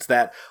immoral. It's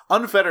that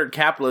unfettered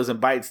capitalism,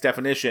 by its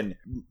definition,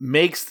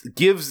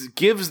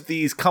 gives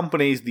these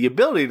companies the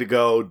ability to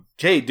go,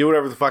 hey, do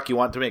whatever the fuck you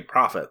want to make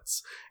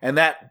profits. And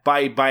that,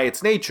 by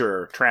its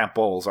nature,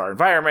 tramples our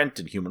environment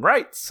and human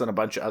rights and a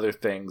bunch of other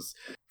things.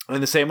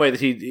 In the same way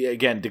that he,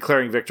 again,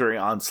 declaring victory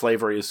on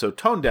slavery is so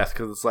tone deaf,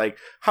 because it's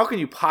how can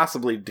you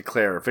possibly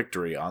declare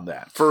victory on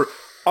that? For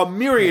a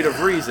myriad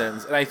of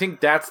reasons. And I think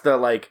that's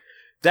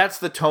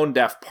the tone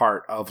deaf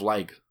part of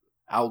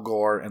Al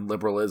Gore and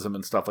liberalism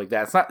and stuff like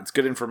that. It's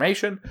good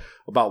information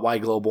about why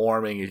global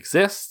warming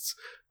exists,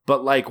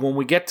 But like when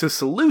we get to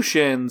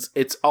solutions,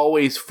 it's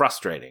always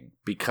frustrating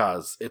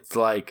because it's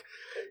like,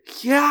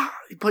 yeah,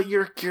 but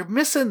you're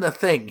missing the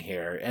thing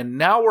here. And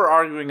now we're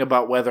arguing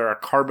about whether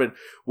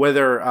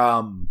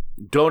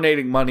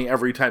donating money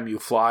every time you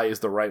fly is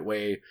the right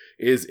way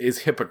is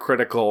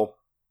hypocritical,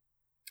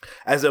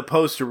 as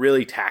opposed to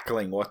really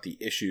tackling what the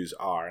issues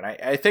are. And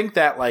I think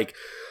that like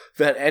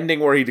that ending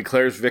where he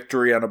declares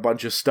victory on a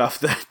bunch of stuff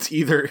that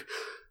either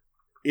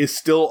is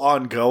still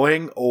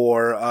ongoing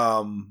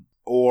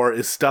or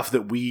is stuff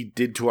that we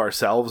did to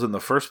ourselves in the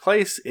first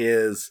place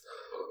is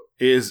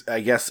I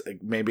guess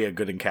maybe a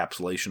good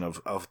encapsulation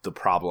of the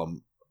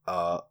problem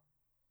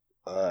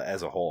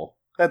as a whole.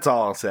 That's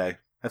all I'll say.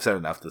 I've said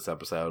enough this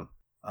episode.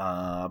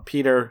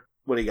 Peter,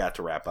 what do you got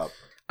to wrap up?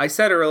 I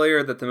said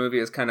earlier that the movie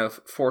is kind of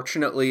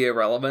fortunately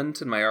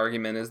irrelevant, and my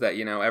argument is that,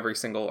 every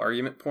single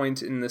argument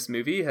point in this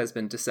movie has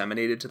been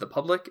disseminated to the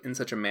public in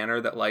such a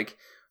manner that, like,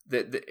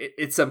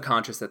 it's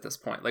subconscious at this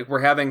point. Like, we're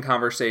having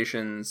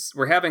conversations,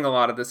 we're having a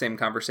lot of the same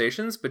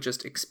conversations, but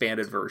just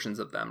expanded versions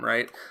of them,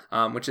 right?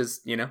 Which is,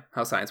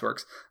 how science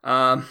works.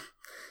 But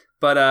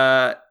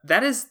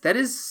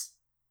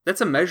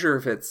that's a measure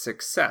of its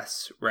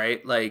success,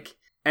 right? Like,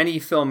 any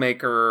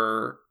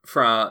filmmaker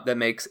that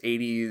makes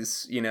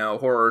 80s,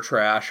 horror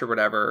trash or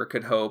whatever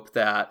could hope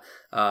that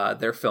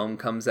their film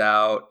comes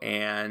out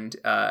and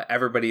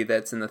everybody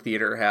that's in the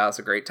theater has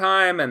a great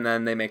time, and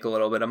then they make a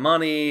little bit of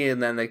money,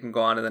 and then they can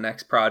go on to the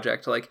next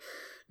project. Like,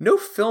 no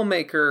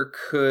filmmaker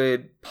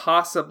could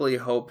possibly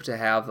hope to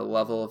have the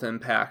level of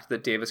impact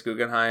that Davis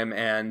Guggenheim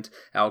and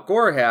Al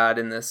Gore had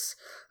in this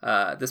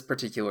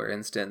particular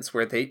instance,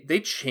 where they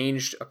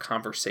changed a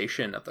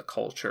conversation of the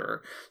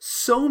culture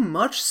so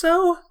much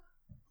so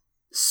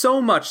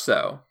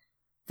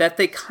that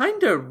they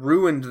kind of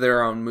ruined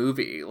their own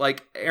movie.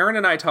 Like, Aaron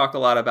and I talk a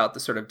lot about the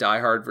sort of Die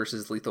Hard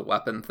versus Lethal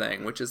Weapon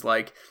thing, which is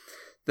like,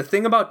 the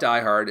thing about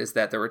Die Hard is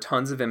that there were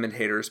tons of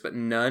imitators, but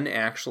none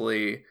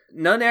actually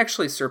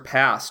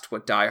surpassed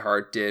what Die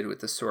Hard did with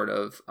the sort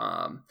of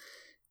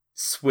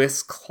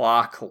Swiss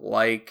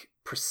clock-like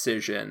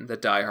precision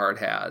that Die Hard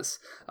has.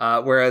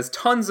 Whereas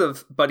tons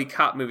of buddy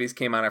cop movies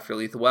came out after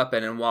Lethal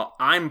Weapon, and while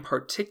I'm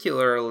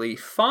particularly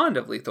fond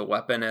of Lethal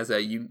Weapon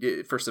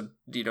for some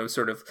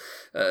sort of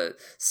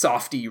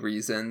softy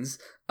reasons,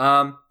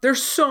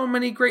 there's so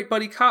many great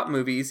buddy cop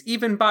movies,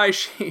 even by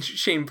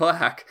Shane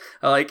Black.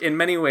 Like, in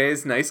many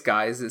ways, Nice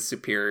Guys is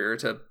superior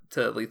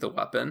to Lethal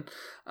Weapon.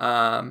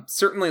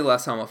 Certainly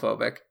less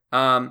homophobic.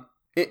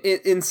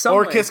 In some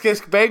or ways, Kiss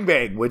Kiss Bang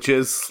Bang, which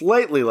is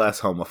slightly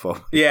less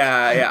homophobic.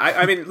 Yeah.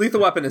 I mean,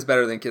 Lethal Weapon is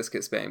better than Kiss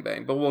Kiss Bang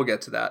Bang, but we'll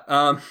get to that.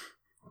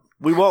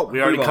 We won't.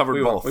 We already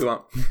covered both. We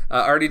won't.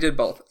 Already did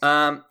both.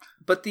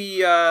 But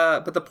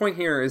the point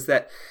here is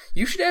that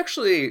you should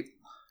actually.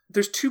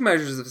 There's two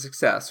measures of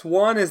success.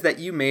 One is that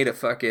you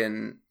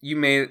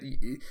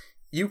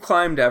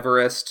climbed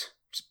Everest.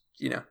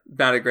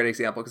 Not a great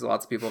example because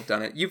lots of people have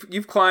done it.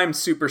 You've climbed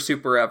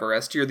super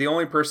Everest. You're the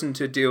only person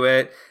to do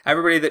it.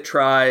 Everybody that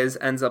tries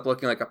ends up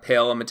looking like a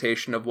pale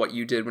imitation of what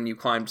you did when you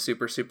climbed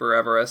super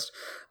Everest.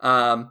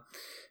 Fine.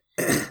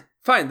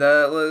 The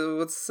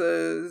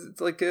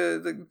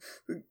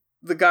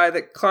guy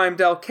that climbed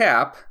El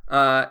Cap.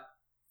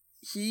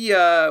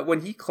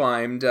 When he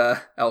climbed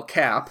El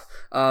Cap,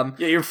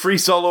 you're free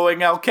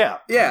soloing El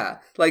Cap. Yeah,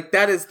 like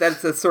that's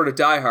the sort of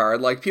Die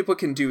Hard. Like, people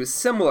can do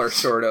similar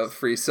sort of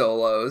free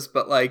solos,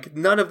 but like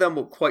none of them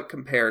will quite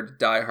compare to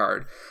Die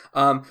Hard.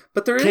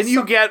 But there is.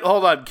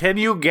 Can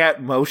you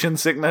get motion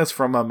sickness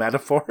from a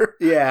metaphor?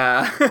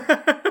 Yeah.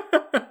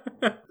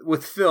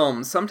 With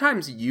film,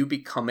 sometimes you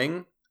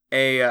becoming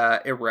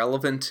a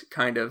irrelevant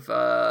kind of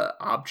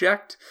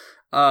object.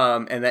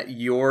 And that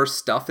your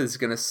stuff is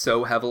going to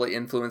so heavily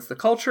influence the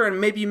culture,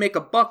 and maybe you make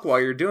a buck while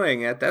you're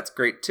doing it, that's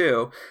great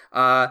too,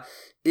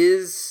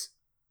 is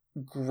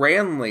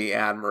grandly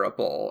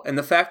admirable. And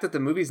the fact that the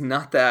movie's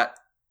not that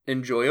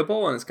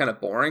enjoyable and it's kind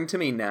of boring to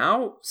me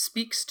now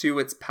speaks to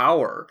its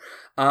power.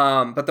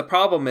 But the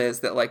problem is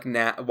that, like,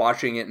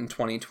 watching it in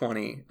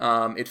 2020,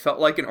 it felt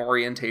like an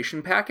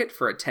orientation packet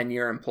for a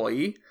 10-year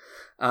employee.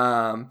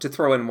 To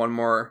throw in one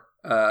more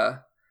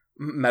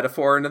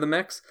metaphor into the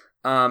mix.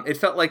 It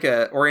felt like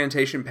a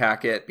orientation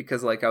packet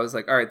because, like, I was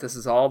like, all right, this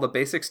is all the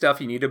basic stuff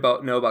you need to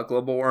know about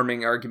global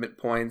warming argument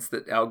points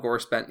that Al Gore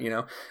spent,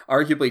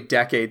 arguably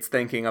decades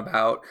thinking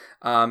about.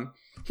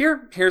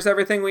 Here's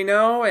everything we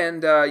know,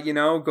 and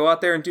go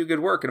out there and do good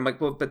work. And I'm like,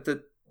 well, but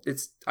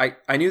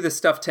I knew this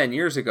stuff 10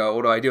 years ago.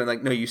 What do I do? And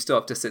like, no, you still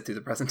have to sit through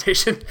the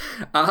presentation.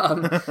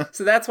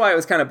 So that's why it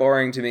was kind of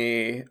boring to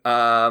me.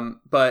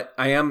 But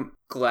I am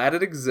glad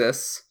it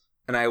exists,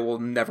 and I will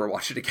never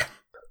watch it again.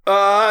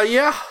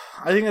 Yeah,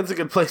 I think that's a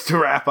good place to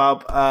wrap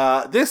up.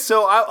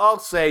 I'll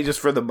say, just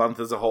for the month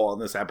as a whole on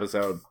this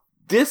episode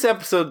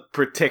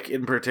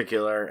in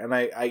particular, and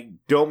I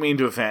don't mean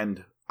to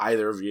offend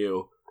either of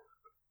you,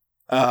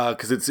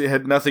 because it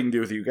had nothing to do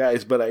with you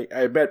guys, but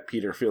I bet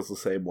Peter feels the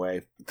same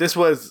way. This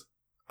was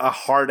a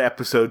hard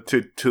episode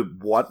to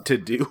want to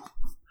do,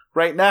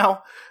 right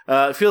now.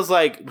 It feels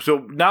like, so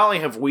not only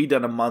have we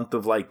done a month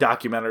of like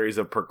documentaries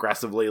of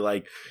progressively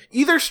like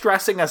either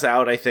stressing us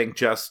out, I think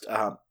just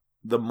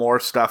the more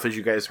stuff, as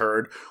you guys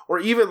heard, or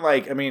even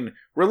like, I mean,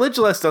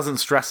 Religulous doesn't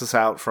stress us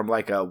out from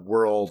like a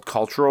world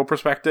cultural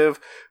perspective,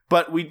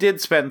 but we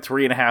did spend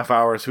 3.5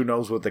 hours, who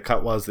knows what the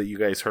cut was that you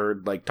guys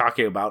heard, like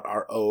talking about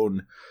our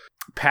own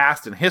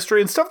past and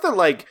history and stuff that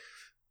like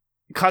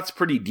cuts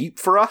pretty deep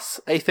for us,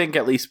 I think,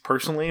 at least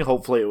personally.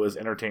 Hopefully it was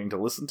entertaining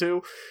to listen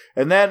to.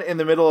 And then in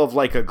the middle of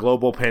like a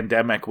global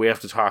pandemic, we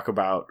have to talk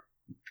about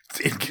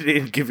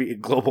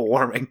global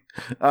warming.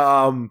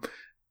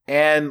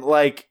 And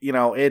like, you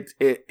know,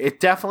 it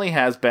definitely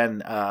has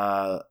been,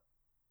 I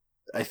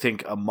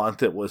think, a month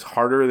that was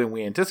harder than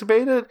we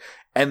anticipated.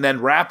 And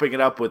then wrapping it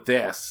up with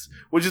this,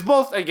 which is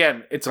both,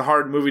 again, it's a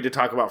hard movie to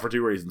talk about for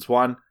two reasons.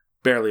 One,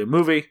 barely a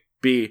movie.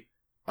 B,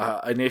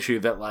 an issue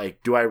that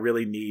like, do I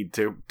really need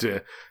to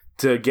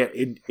get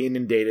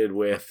inundated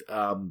with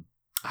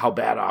how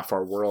bad off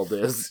our world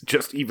is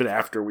just even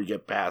after we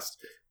get past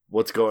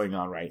what's going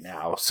on right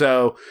now.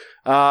 So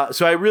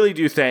I really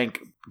do thank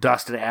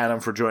Dustin and Adam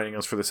for joining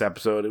us for this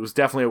episode. It was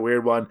definitely a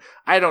weird one.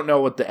 I don't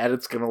know what the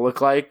edit's going to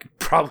look like.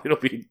 Probably it'll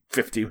be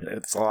 50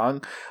 minutes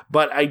long,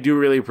 but I do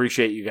really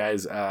appreciate you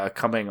guys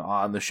coming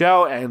on the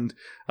show and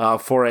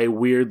for a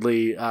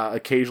weirdly,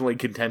 occasionally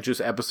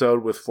contentious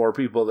episode with 4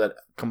 people that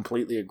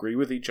completely agree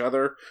with each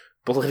other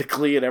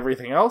politically and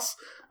everything else.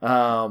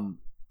 I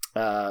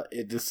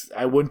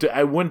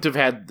wouldn't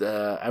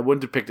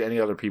have picked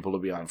any other people to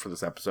be on for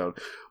this episode,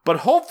 but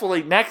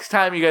hopefully next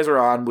time you guys are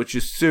on, which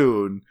is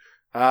soon,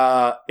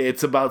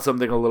 it's about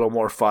something a little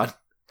more fun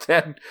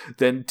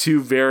than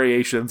 2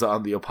 variations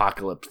on the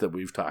apocalypse that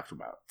we've talked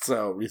about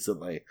so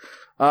recently.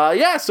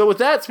 So with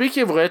that,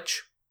 speaking of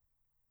which,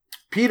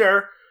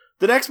 Peter,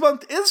 the next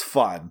month is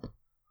fun.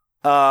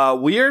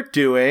 We are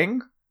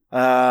doing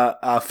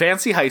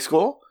Fancy High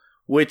School,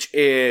 which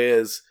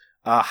is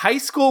high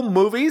school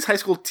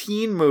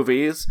teen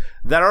movies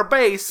that are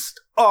based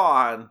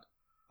on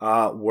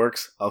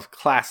works of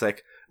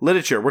classic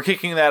literature. We're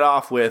kicking that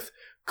off with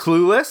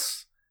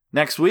Clueless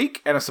next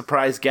week and a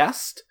surprise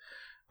guest,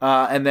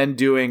 and then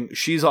doing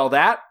She's All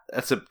That.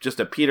 That's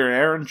just a Peter and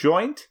Aaron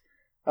joint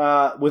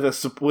with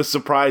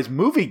surprise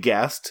movie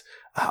guest.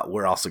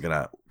 We're also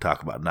gonna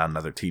talk about not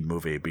another teen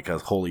movie,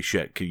 because holy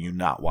shit, can you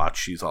not watch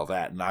She's All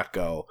That and not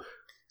go,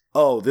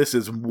 oh, this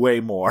is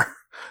way more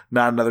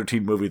not another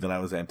teen movie than I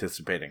was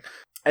anticipating.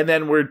 And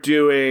then we're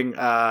doing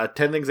 10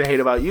 Things I Hate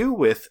About You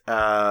with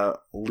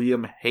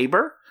Liam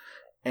Haber,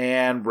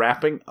 and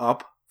wrapping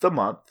up the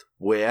month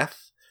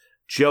with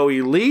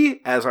Joey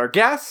Lee as our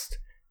guest,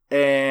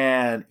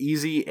 and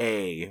Easy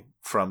A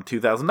from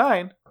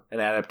 2009, an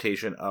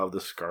adaptation of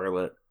The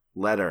Scarlet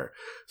Letter.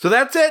 So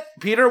that's it,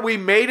 Peter. We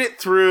made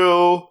it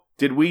through.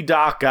 Did we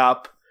dock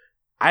up?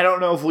 I don't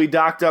know if we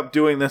docked up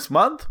doing this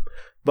month,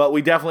 but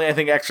we definitely, I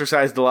think,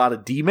 exercised a lot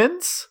of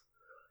demons.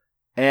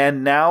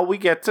 And now we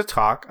get to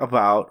talk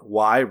about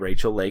why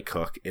Rachel Leigh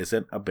Cook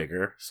isn't a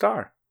bigger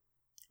star.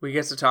 We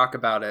get to talk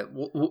about it.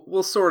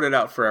 We'll sort it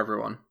out for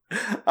everyone.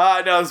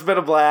 No, it's been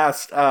a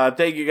blast.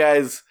 Thank you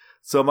guys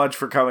so much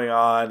for coming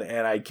on,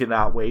 and I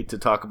cannot wait to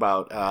talk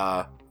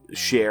about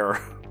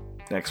Cher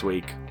next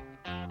week.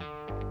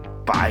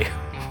 Bye.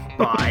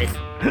 Bye.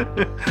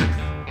 The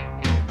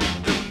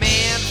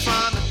man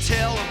from the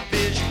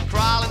television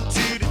crawling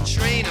to the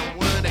train. I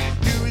wonder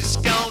who's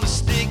gonna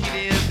stick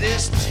it in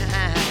this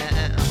time.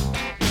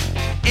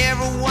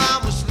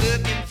 Everyone was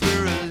looking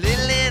for a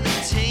little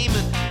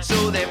entertainment,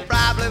 so they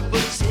probably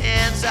put his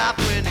hands up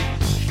when they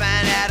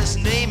find out his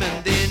name,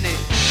 and then they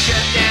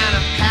shut down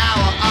the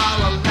power all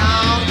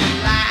along the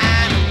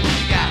line. And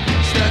we got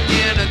stuck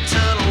in a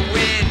tunnel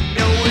with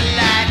no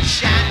light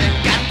shining.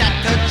 Got that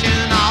touch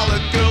in all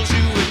the girls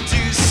who were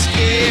too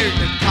scared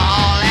to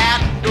call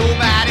out.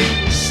 Nobody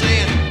was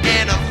saying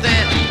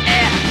anything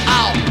at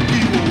all.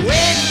 We were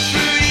waiting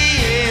for the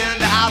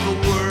end of the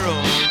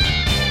world.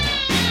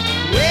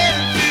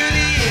 Waiting for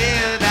the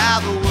end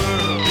of the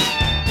world.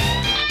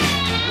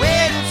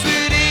 Waiting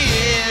for the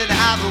end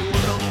of the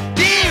world.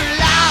 Dear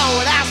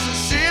Lord, I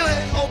sincerely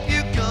hope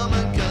you're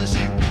coming, 'cause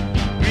you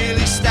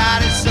really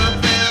started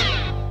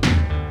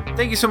something.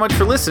 Thank you so much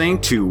for listening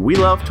to We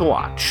Love to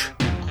Watch.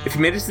 If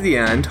you made it to the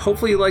end,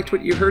 hopefully you liked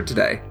what you heard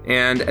today.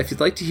 And if you'd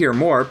like to hear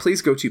more,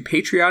 please go to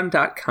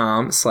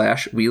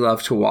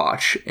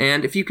patreon.com/WeLoveToWatch.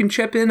 And if you can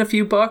chip in a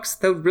few bucks,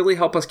 that would really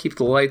help us keep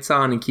the lights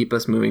on and keep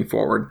us moving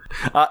forward.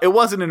 It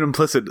wasn't an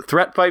implicit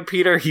threat by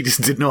Peter. He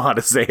just didn't know how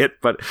to say it.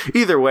 But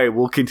either way,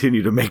 we'll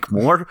continue to make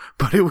more.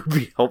 But it would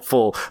be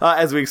helpful,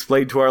 as we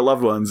explained to our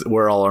loved ones,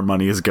 where all our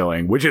money is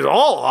going, which is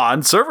all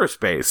on server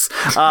space.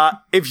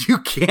 If you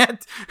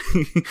can't,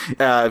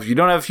 if you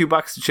don't have a few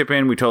bucks to chip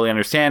in, we totally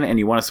understand, and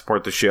you want to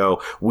support the show,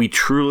 show, we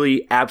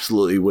truly,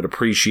 absolutely would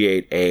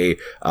appreciate a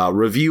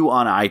review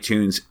on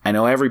iTunes. I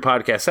know every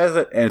podcast says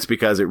it, and it's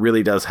because it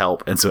really does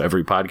help. And so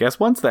every podcast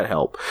wants that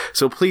help.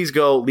 So please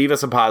go leave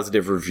us a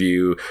positive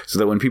review so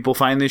that when people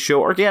find this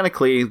show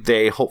organically,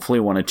 they hopefully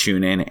want to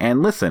tune in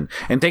and listen.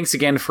 And thanks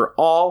again for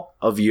all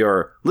of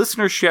your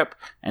listenership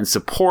and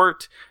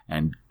support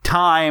and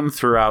time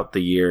throughout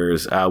the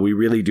years. We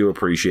really do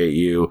appreciate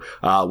you.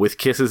 With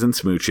kisses and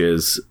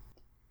smooches,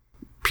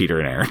 Peter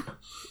and Aaron.